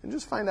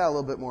just find out a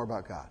little bit more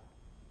about God.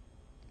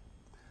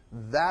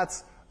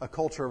 That's a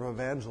culture of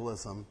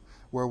evangelism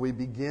where we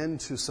begin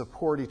to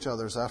support each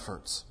other's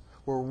efforts.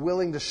 We're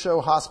willing to show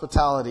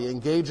hospitality,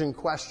 engage in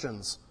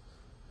questions.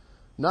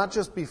 Not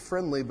just be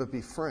friendly, but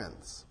be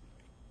friends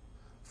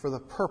for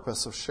the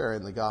purpose of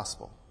sharing the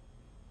gospel.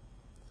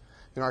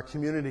 In our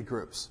community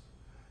groups,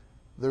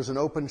 there's an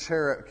open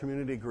chair at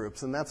community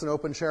groups, and that's an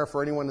open chair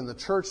for anyone in the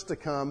church to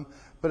come,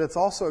 but it's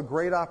also a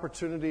great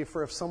opportunity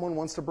for if someone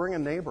wants to bring a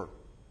neighbor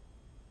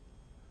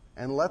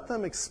and let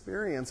them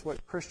experience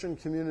what Christian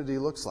community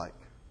looks like,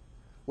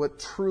 what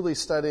truly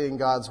studying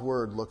God's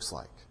Word looks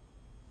like.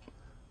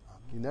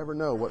 You never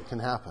know what can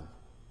happen.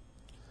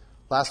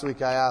 Last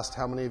week I asked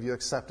how many of you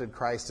accepted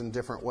Christ in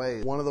different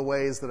ways. One of the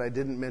ways that I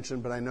didn't mention,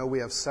 but I know we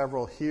have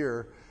several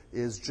here,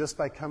 is just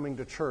by coming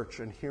to church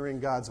and hearing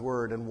God's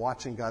word and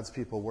watching God's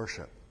people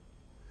worship.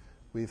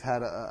 We've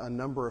had a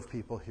number of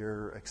people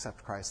here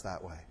accept Christ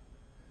that way.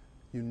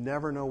 You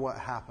never know what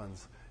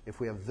happens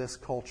if we have this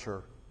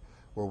culture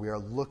where we are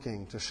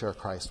looking to share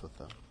Christ with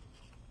them.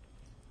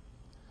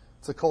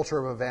 It's a culture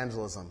of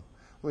evangelism.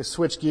 Let me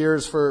switch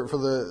gears for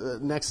the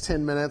next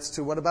 10 minutes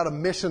to what about a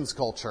missions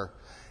culture?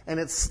 And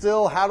it's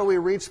still, how do we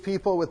reach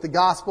people with the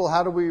gospel?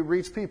 How do we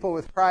reach people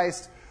with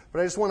Christ?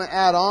 But I just want to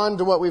add on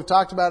to what we've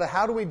talked about.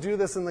 How do we do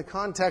this in the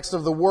context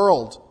of the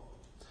world?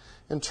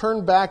 And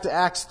turn back to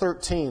Acts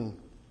 13.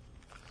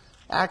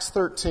 Acts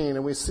 13,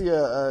 and we see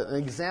an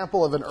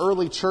example of an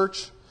early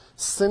church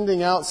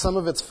sending out some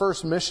of its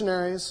first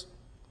missionaries.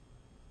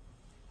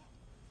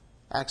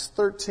 Acts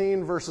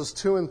 13, verses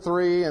 2 and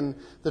 3, and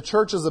the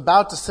church is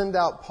about to send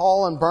out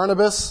Paul and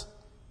Barnabas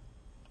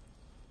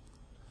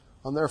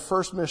on their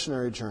first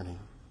missionary journey.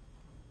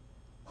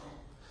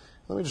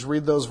 Let me just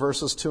read those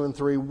verses 2 and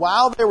 3.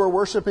 While they were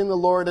worshiping the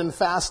Lord and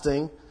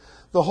fasting,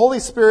 the Holy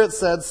Spirit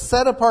said,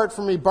 "Set apart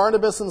for me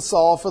Barnabas and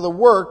Saul for the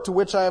work to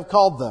which I have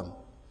called them."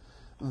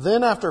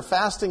 Then after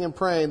fasting and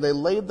praying, they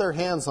laid their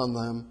hands on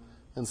them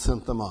and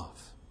sent them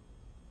off.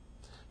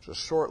 It's a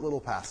short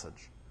little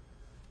passage.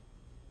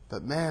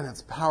 But man,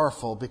 it's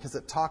powerful because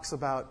it talks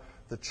about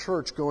the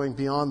church going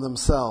beyond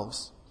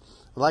themselves.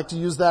 I'd like to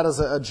use that as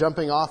a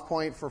jumping off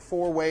point for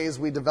 4 ways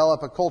we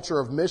develop a culture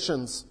of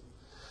missions.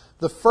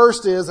 The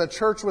first is a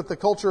church with the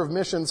culture of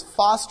missions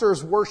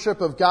fosters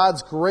worship of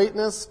God's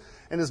greatness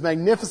and His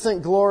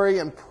magnificent glory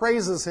and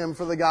praises Him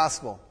for the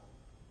gospel.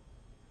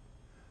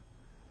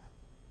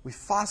 We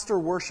foster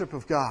worship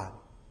of God.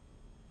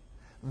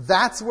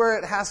 That's where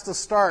it has to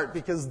start,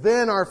 because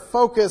then our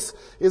focus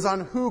is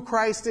on who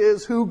Christ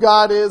is, who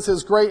God is,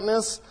 His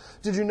greatness.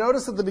 Did you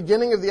notice at the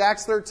beginning of the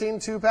Acts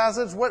 13:2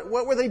 passage, what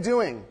were they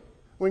doing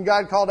when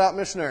God called out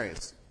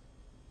missionaries?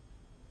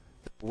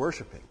 They were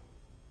worshiping.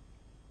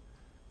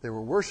 They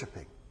were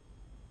worshiping.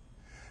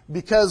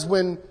 Because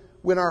when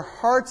our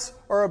hearts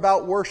are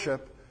about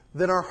worship,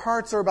 then our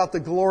hearts are about the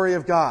glory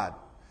of God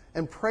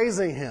and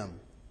praising Him.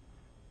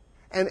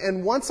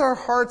 And once our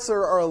hearts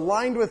are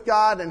aligned with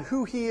God and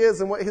who He is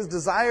and what His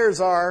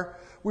desires are,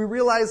 we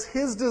realize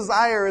His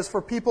desire is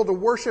for people to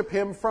worship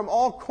Him from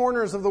all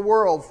corners of the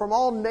world, from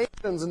all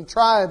nations and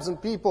tribes and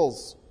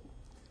peoples.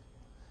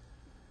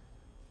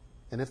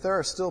 And if there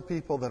are still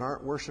people that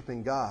aren't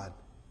worshiping God,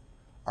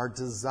 our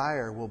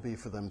desire will be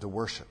for them to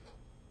worship.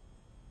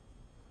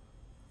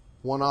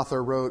 One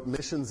author wrote,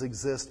 "Missions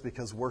exist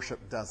because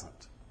worship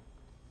doesn't."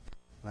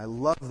 And I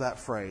love that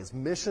phrase.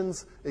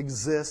 Missions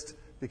exist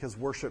because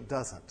worship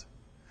doesn't.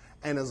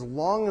 And as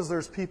long as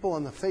there's people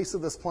on the face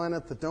of this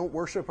planet that don't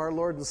worship our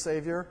Lord and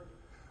Savior,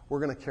 we're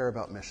going to care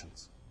about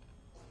missions.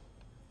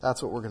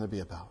 That's what we're going to be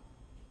about.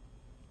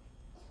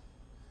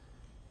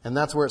 And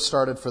that's where it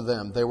started for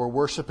them. They were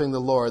worshiping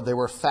the Lord, they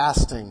were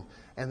fasting,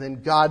 and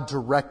then God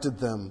directed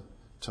them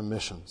to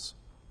missions.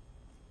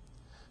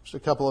 Just a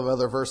couple of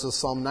other verses,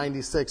 Psalm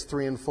 96,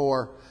 3 and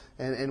 4.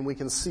 And we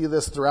can see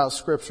this throughout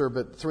Scripture,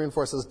 but 3 and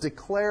 4 says,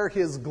 "Declare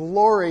His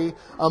glory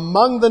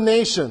among the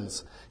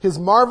nations, His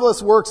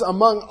marvelous works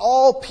among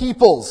all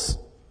peoples."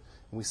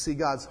 And we see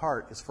God's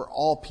heart is for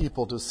all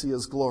people to see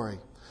His glory.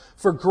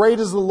 "For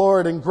great is the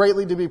Lord and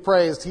greatly to be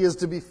praised. He is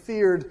to be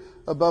feared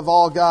above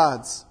all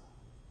gods."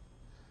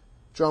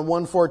 John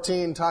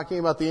 1:14, talking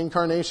about the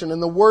incarnation,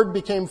 "And the Word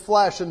became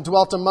flesh and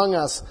dwelt among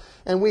us,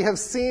 and we have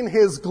seen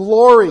His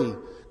glory.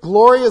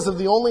 Glory is of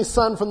the only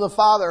Son from the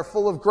Father,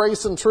 full of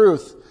grace and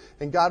truth."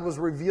 And God was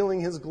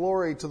revealing His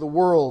glory to the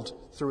world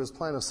through His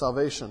plan of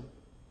salvation.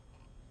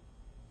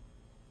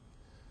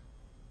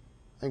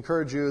 I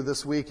encourage you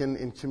this week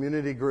in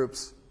community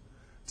groups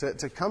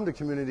to come to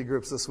community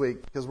groups this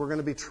week, because we're going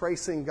to be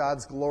tracing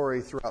God's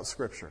glory throughout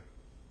Scripture.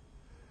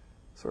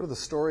 Sort of the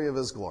story of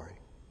His glory.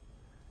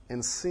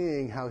 And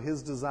seeing how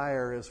His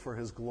desire is for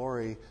His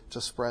glory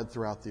to spread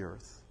throughout the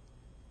earth.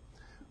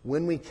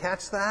 When we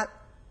catch that,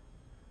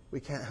 we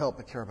can't help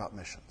but care about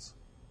missions.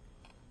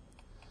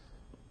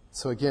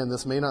 So again,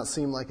 this may not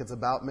seem like it's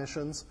about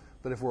missions,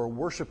 but if we're a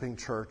worshiping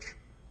church,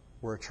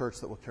 we're a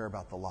church that will care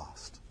about the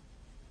lost.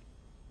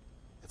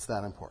 It's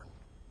that important.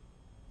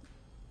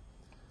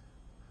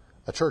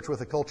 A church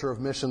with a culture of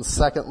missions,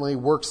 secondly,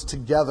 works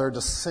together to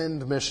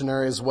send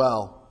missionaries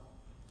well.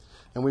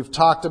 And we've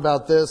talked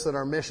about this at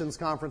our missions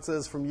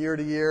conferences from year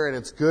to year, and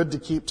it's good to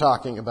keep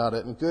talking about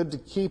it and good to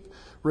keep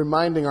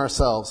reminding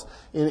ourselves.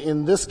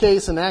 In this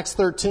case, in Acts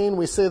 13,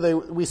 we see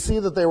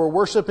that they were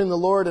worshiping the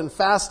Lord and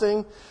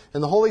fasting,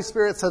 and the Holy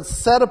Spirit said,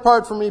 "Set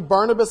apart for me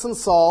Barnabas and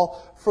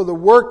Saul for the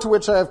work to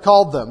which I have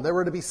called them." They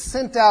were to be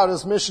sent out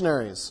as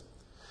missionaries.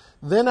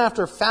 Then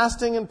after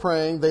fasting and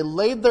praying, they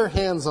laid their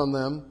hands on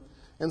them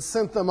and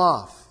sent them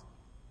off.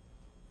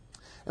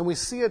 And we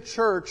see a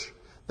church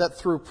that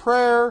through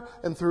prayer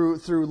and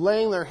through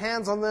laying their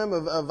hands on them,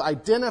 of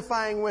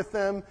identifying with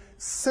them,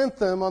 sent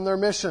them on their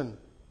mission.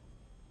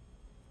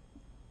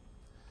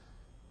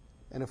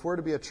 And if we're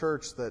to be a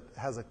church that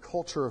has a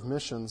culture of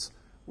missions,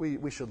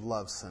 we should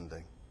love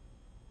sending.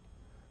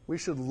 We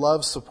should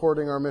love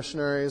supporting our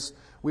missionaries.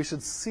 We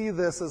should see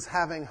this as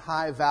having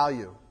high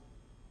value.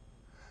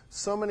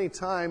 So many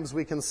times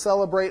we can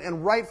celebrate,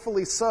 and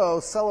rightfully so,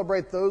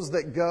 celebrate those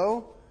that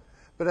go.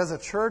 But as a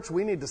church,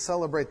 we need to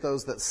celebrate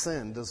those that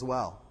sinned as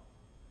well.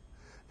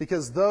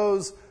 Because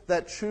those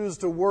that choose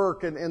to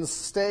work and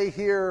stay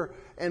here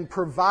and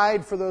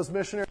provide for those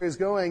missionaries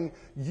going,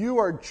 you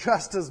are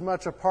just as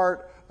much a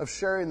part of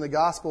sharing the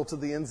gospel to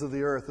the ends of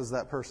the earth as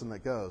that person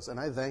that goes. And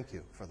I thank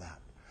you for that.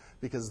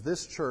 Because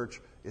this church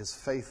is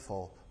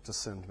faithful to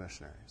send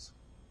missionaries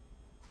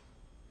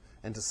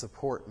and to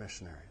support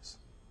missionaries.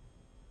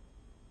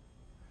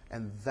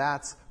 And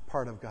that's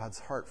part of God's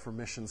heart for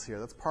missions here.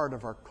 That's part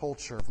of our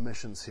culture of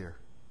missions here.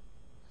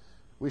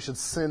 We should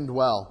send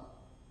well.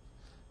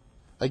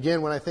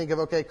 Again, when I think of,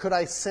 okay, could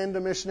I send a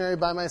missionary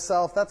by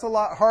myself? That's a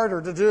lot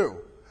harder to do.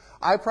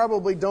 I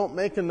probably don't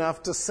make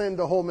enough to send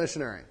a whole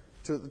missionary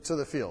to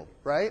the field,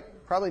 right?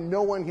 Probably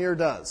no one here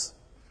does.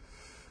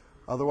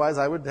 Otherwise,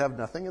 I would have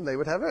nothing and they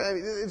would have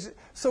it.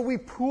 So we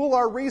pool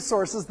our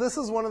resources. This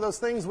is one of those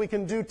things we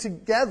can do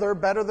together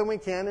better than we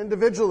can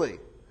individually.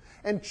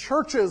 And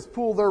churches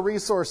pool their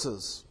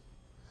resources.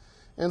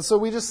 And so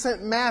we just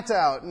sent Matt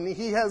out, and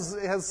he has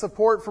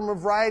support from a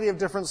variety of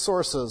different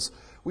sources.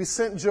 We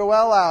sent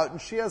Joelle out,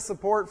 and she has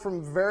support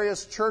from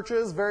various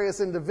churches, various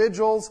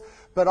individuals,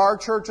 but our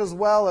church as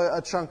well,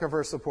 a chunk of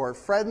her support.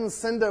 Fred and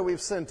Cinda we've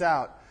sent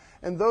out.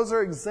 And those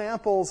are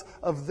examples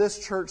of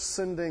this church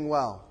sending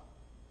well.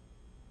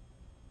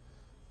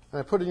 And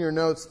I put in your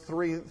notes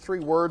three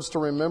words to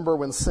remember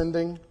when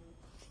sending: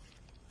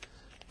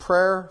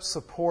 prayer,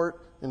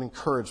 support, and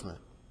encouragement.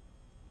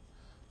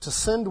 To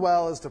send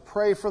well is to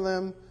pray for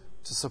them,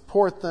 to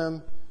support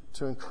them,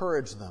 to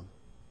encourage them.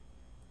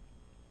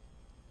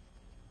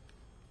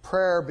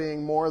 Prayer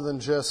being more than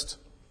just,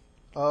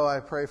 oh, I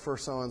pray for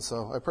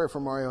so-and-so. I pray for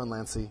Mario and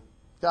Lancy.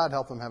 God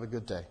help them have a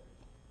good day.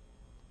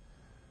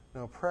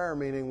 No, prayer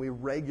meaning we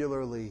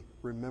regularly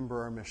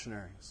remember our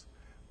missionaries.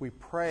 We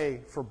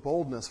pray for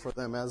boldness for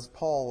them, as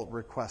Paul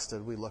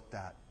requested, we looked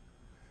at.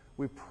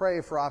 We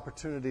pray for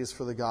opportunities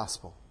for the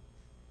gospel.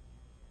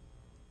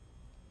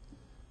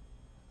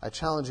 I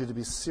challenge you to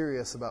be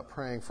serious about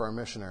praying for our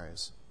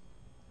missionaries.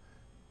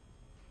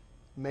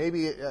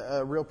 Maybe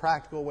a real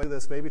practical way to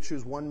this, maybe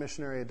choose one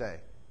missionary a day.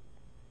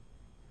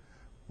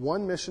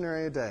 One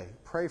missionary a day.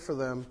 Pray for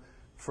them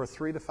for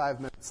 3 to 5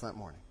 minutes that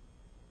morning.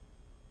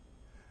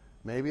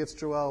 Maybe it's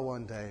Joelle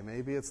one day.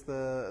 Maybe it's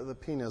the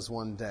Pinas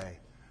one day.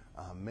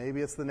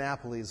 Maybe it's the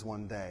Napolis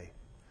one day.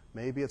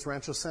 Maybe it's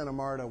Rancho Santa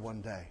Marta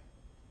one day.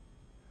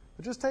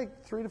 But just take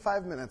 3 to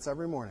 5 minutes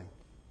every morning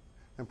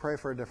and pray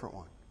for a different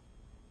one.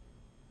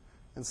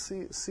 And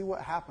see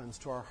what happens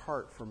to our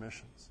heart for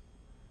missions.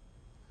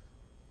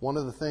 One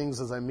of the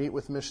things as I meet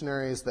with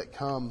missionaries that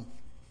come,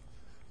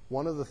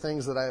 one of the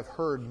things that I have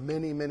heard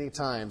many, many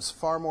times,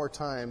 far more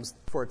times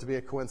for it to be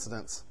a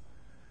coincidence,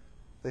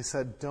 they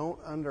said, don't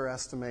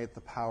underestimate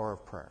the power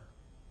of prayer.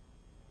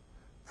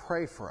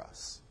 Pray for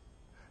us.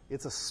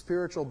 It's a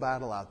spiritual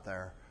battle out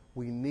there.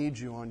 We need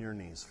you on your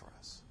knees for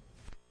us.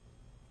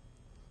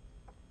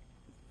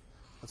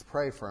 Let's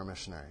pray for our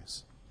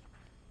missionaries.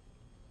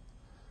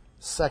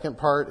 Second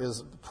part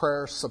is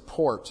prayer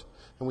support.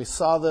 And we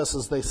saw this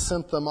as they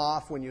sent them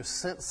off. When you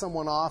sent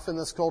someone off in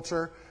this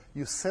culture,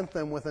 you sent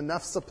them with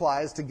enough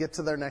supplies to get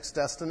to their next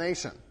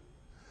destination.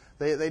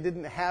 They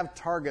didn't have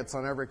targets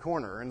on every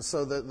corner. And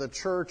so the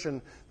church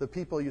and the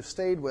people you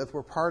stayed with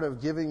were part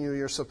of giving you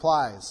your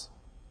supplies.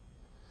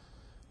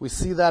 We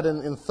see that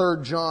in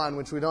 3 John,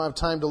 which we don't have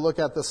time to look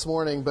at this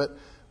morning, but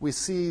we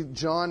see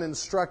John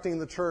instructing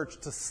the church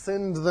to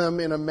send them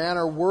in a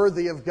manner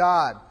worthy of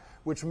God,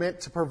 which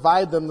meant to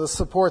provide them the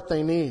support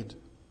they need.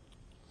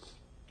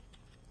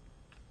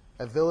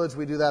 At Village,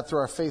 we do that through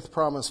our Faith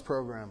Promise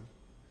program,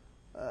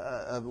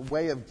 a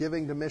way of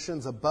giving to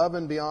missions above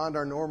and beyond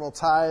our normal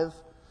tithe,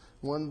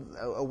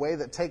 a way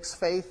that takes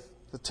faith,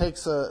 that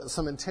takes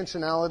some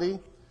intentionality,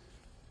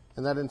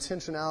 and that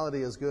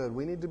intentionality is good.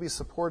 We need to be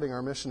supporting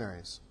our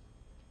missionaries.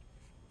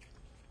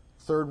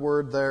 Third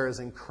word there is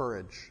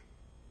encourage.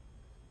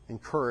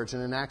 Encourage.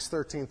 And in Acts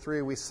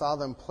 13:3, we saw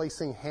them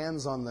placing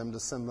hands on them to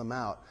send them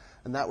out.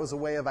 And that was a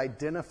way of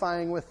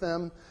identifying with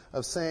them,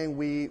 of saying,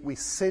 we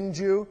send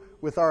you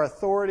with our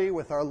authority,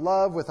 with our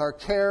love, with our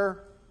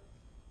care.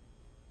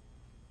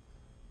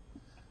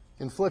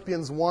 In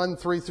Philippians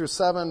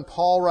 1:3-7,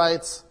 Paul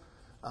writes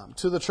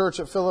to the church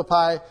at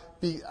Philippi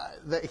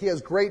that he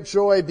has great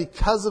joy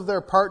because of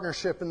their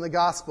partnership in the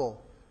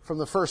gospel from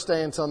the first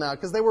day until now,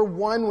 because they were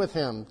one with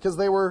him, because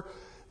they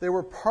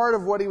were part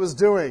of what he was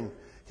doing.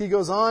 He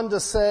goes on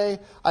to say,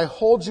 I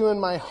hold you in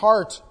my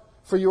heart,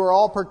 for you are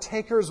all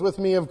partakers with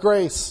me of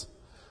grace,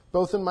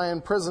 both in my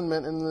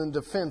imprisonment and in the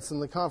defense and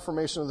the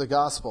confirmation of the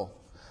gospel.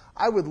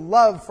 I would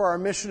love for our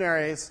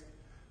missionaries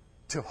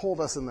to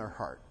hold us in their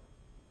heart.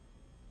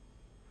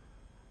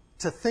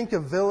 To think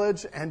of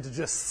Village and to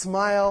just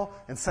smile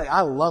and say,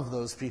 I love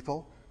those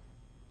people.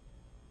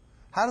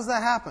 How does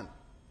that happen?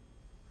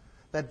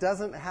 That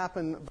doesn't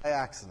happen by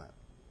accident.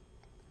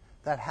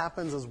 That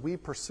happens as we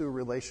pursue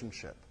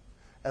relationship.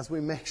 as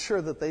we make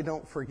sure that they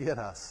don't forget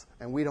us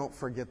and we don't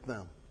forget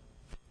them.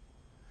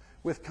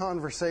 With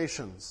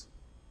conversations,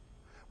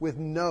 with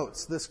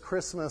notes. This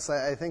Christmas,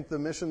 I think the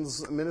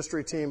missions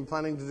ministry team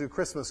planning to do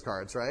Christmas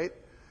cards, right?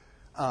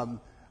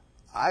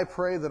 I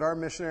pray that our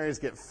missionaries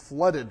get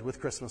flooded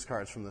with Christmas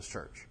cards from this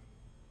church.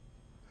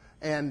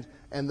 And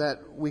that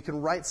we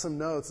can write some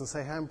notes and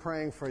say, hey, I'm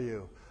praying for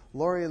you.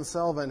 Lori and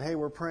Selvin, hey,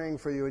 we're praying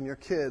for you and your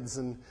kids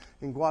in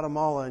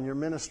Guatemala and your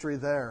ministry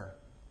there.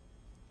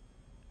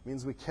 It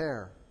means we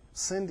care.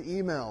 Send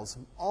emails.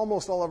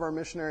 Almost all of our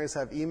missionaries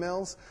have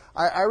emails.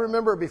 I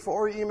remember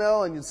before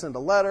email, and you'd send a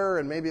letter,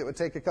 and maybe it would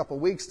take a couple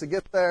weeks to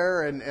get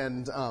there,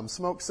 and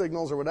smoke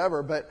signals or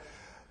whatever. But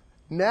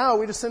now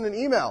we just send an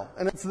email,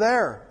 and it's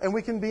there, and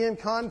we can be in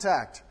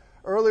contact.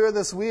 Earlier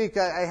this week,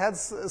 I had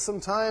some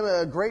time,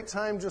 a great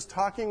time just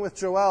talking with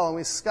Joelle, and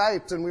we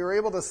Skyped, and we were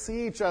able to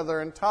see each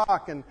other and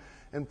talk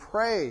and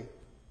pray.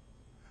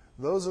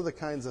 Those are the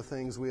kinds of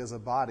things we as a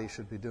body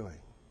should be doing.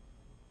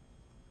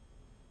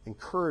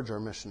 Encourage our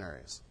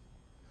missionaries.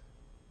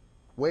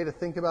 Way to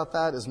think about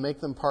that is make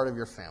them part of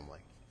your family.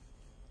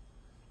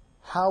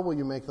 How will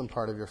you make them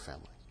part of your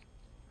family?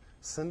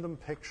 Send them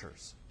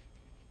pictures.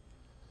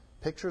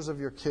 Pictures of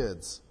your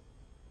kids.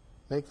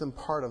 Make them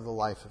part of the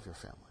life of your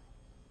family.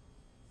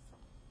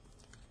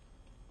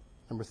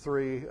 Number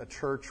 3, a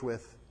church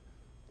with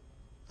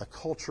a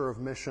culture of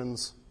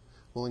missions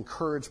will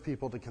encourage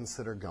people to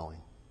consider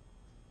going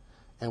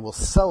and will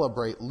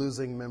celebrate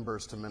losing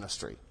members to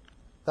ministry.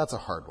 That's a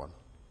hard one.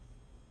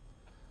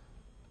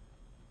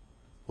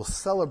 We'll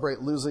celebrate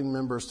losing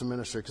members to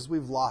ministry because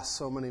we've lost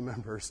so many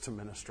members to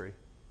ministry.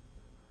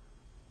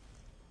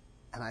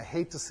 And I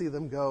hate to see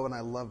them go, and I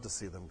love to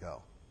see them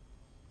go.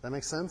 That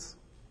make sense?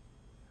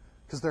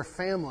 Because they're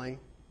family.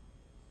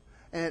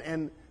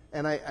 And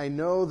I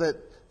know that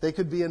they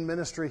could be in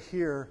ministry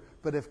here,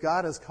 but if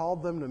God has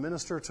called them to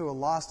minister to a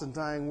lost and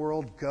dying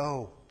world,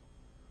 go.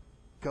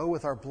 Go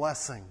with our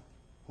blessing.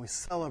 We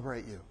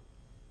celebrate you.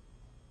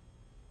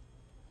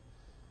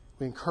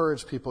 We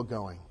encourage people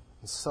going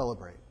and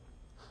celebrate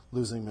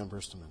losing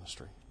members to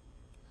ministry.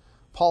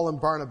 Paul and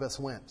Barnabas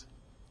went.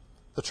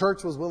 The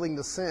church was willing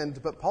to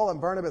send, but Paul and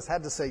Barnabas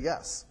had to say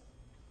yes.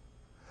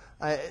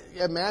 I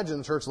imagine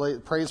the church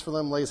prays for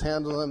them, lays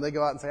hands on them, they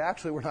go out and say,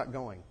 actually, we're not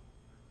going.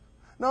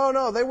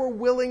 No, they were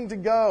willing to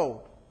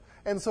go.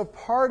 And so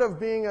part of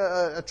being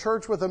a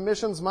church with a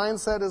missions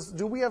mindset is,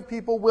 do we have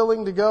people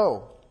willing to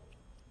go?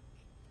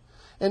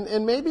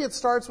 And maybe it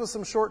starts with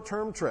some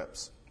short-term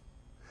trips.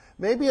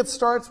 Maybe it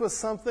starts with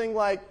something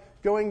like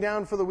going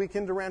down for the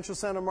weekend to Rancho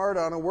Santa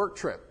Marta on a work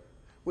trip,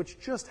 which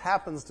just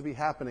happens to be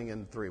happening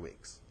in 4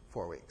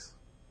 weeks.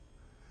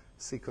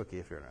 See Cookie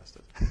if you're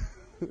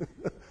interested.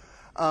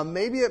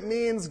 Maybe it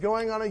means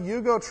going on a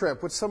Yugo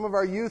trip, which some of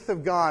our youth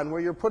have gone,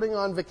 where you're putting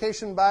on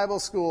Vacation Bible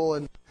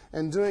School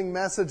and doing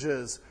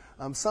messages.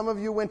 Some of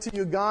you went to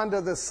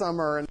Uganda this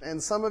summer,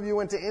 and some of you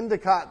went to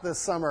Endicott this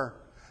summer.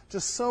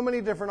 Just so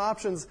many different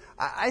options.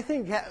 I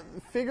think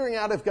figuring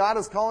out if God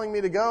is calling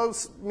me to go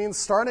means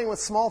starting with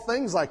small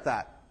things like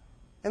that.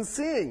 And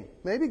seeing,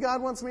 maybe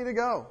God wants me to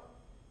go.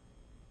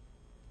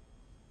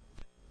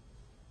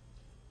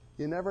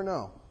 You never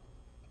know.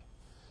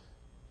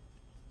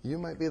 You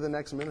might be the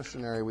next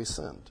missionary we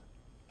send.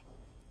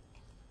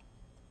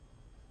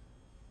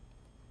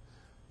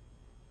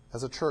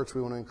 As a church,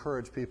 we want to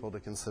encourage people to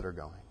consider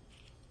going.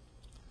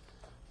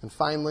 And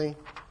finally,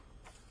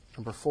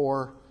 number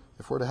 4,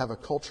 if we're to have a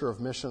culture of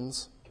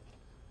missions,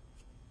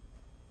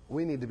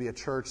 we need to be a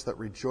church that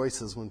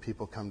rejoices when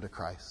people come to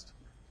Christ.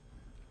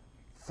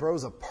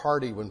 Throws a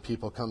party when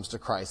people comes to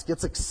Christ,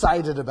 gets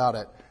excited about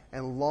it,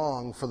 and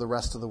long for the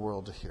rest of the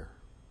world to hear.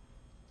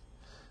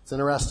 It's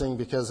interesting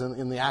because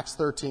in the Acts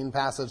 13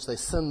 passage, they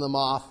send them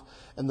off,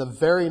 and the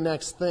very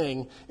next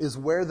thing is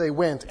where they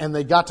went, and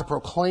they got to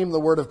proclaim the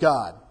Word of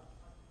God.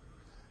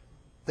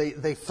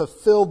 They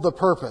fulfilled the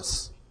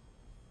purpose.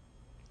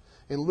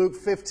 In Luke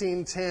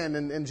 15:10,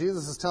 and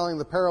Jesus is telling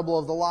the parable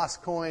of the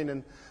lost coin,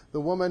 and the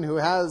woman who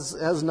has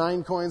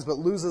 9 coins but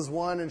loses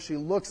one, and she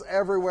looks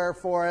everywhere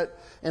for it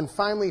and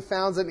finally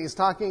finds it. And he's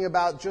talking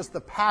about just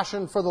the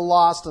passion for the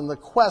lost and the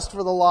quest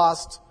for the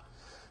lost.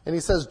 And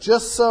he says,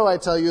 just so I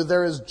tell you,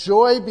 there is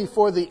joy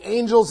before the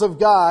angels of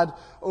God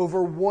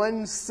over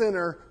one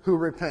sinner who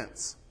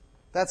repents.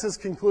 That's his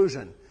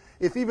conclusion.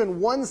 If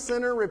even one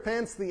sinner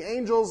repents, the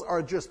angels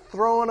are just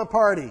throwing a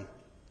party.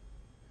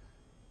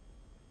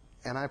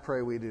 And I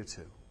pray we do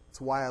too. It's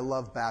why I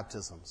love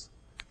baptisms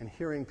and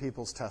hearing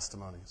people's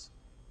testimonies.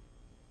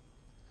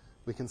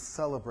 We can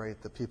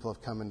celebrate that people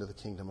have come into the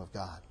kingdom of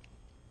God.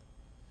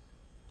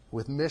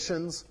 With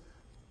missions,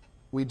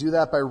 we do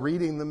that by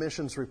reading the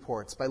missions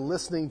reports, by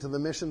listening to the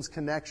missions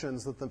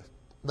connections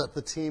that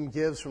the team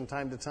gives from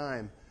time to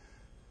time.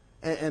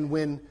 And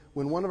when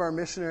one of our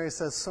missionaries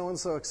says,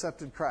 so-and-so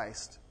accepted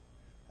Christ,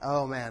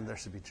 oh man, there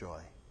should be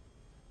joy.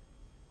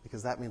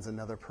 Because that means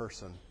another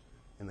person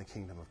in the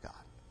kingdom of God.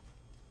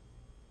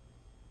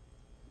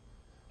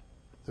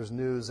 There's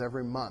news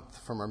every month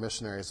from our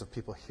missionaries of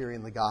people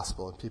hearing the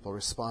gospel and people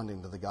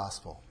responding to the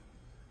gospel.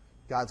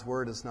 God's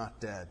word is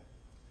not dead.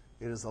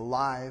 It is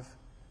alive,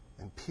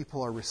 and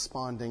people are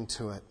responding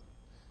to it.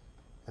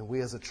 And we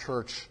as a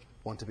church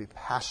want to be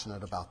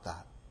passionate about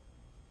that.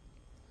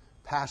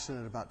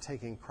 Passionate about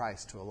taking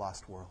Christ to a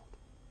lost world.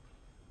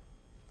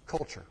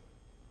 Culture.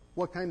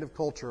 What kind of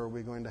culture are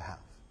we going to have?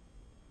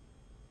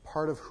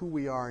 Part of who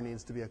we are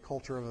needs to be a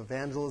culture of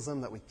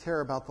evangelism, that we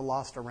care about the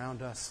lost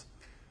around us,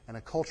 and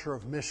a culture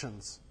of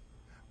missions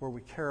where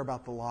we care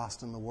about the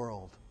lost in the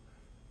world,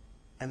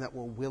 and that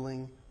we're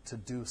willing to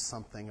do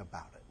something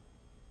about it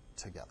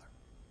together.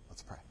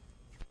 Let's pray.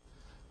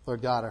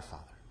 Lord God, our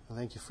Father, I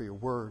thank you for your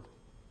word,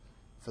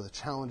 for the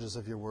challenges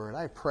of your word.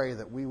 I pray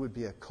that we would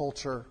be a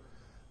culture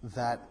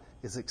that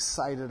is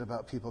excited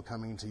about people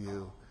coming to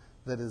you,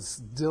 that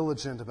is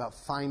diligent about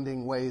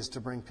finding ways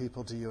to bring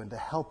people to you and to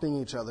helping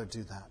each other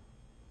do that.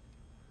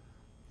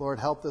 Lord,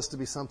 help this to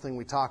be something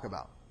we talk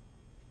about,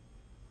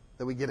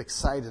 that we get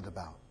excited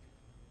about,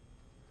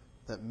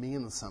 that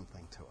means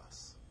something to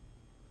us,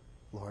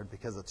 Lord,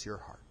 because it's your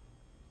heart.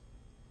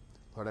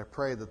 Lord, I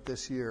pray that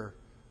this year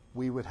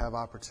we would have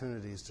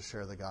opportunities to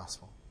share the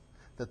gospel,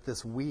 that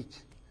this week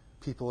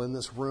people in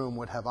this room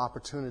would have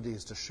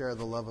opportunities to share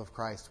the love of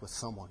Christ with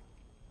someone.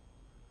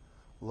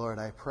 Lord,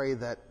 I pray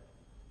that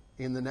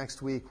in the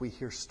next week we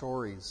hear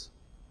stories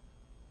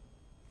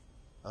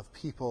of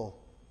people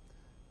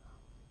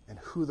and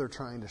who they're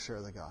trying to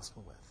share the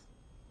gospel with.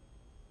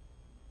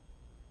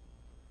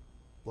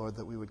 Lord,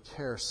 that we would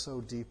care so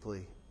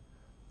deeply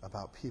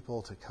about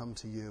people to come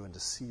to you and to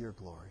see your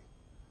glory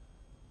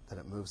that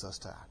it moves us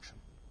to action.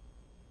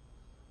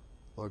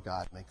 Lord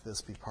God, make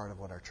this be part of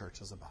what our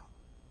church is about.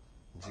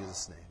 In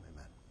Jesus' name,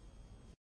 amen.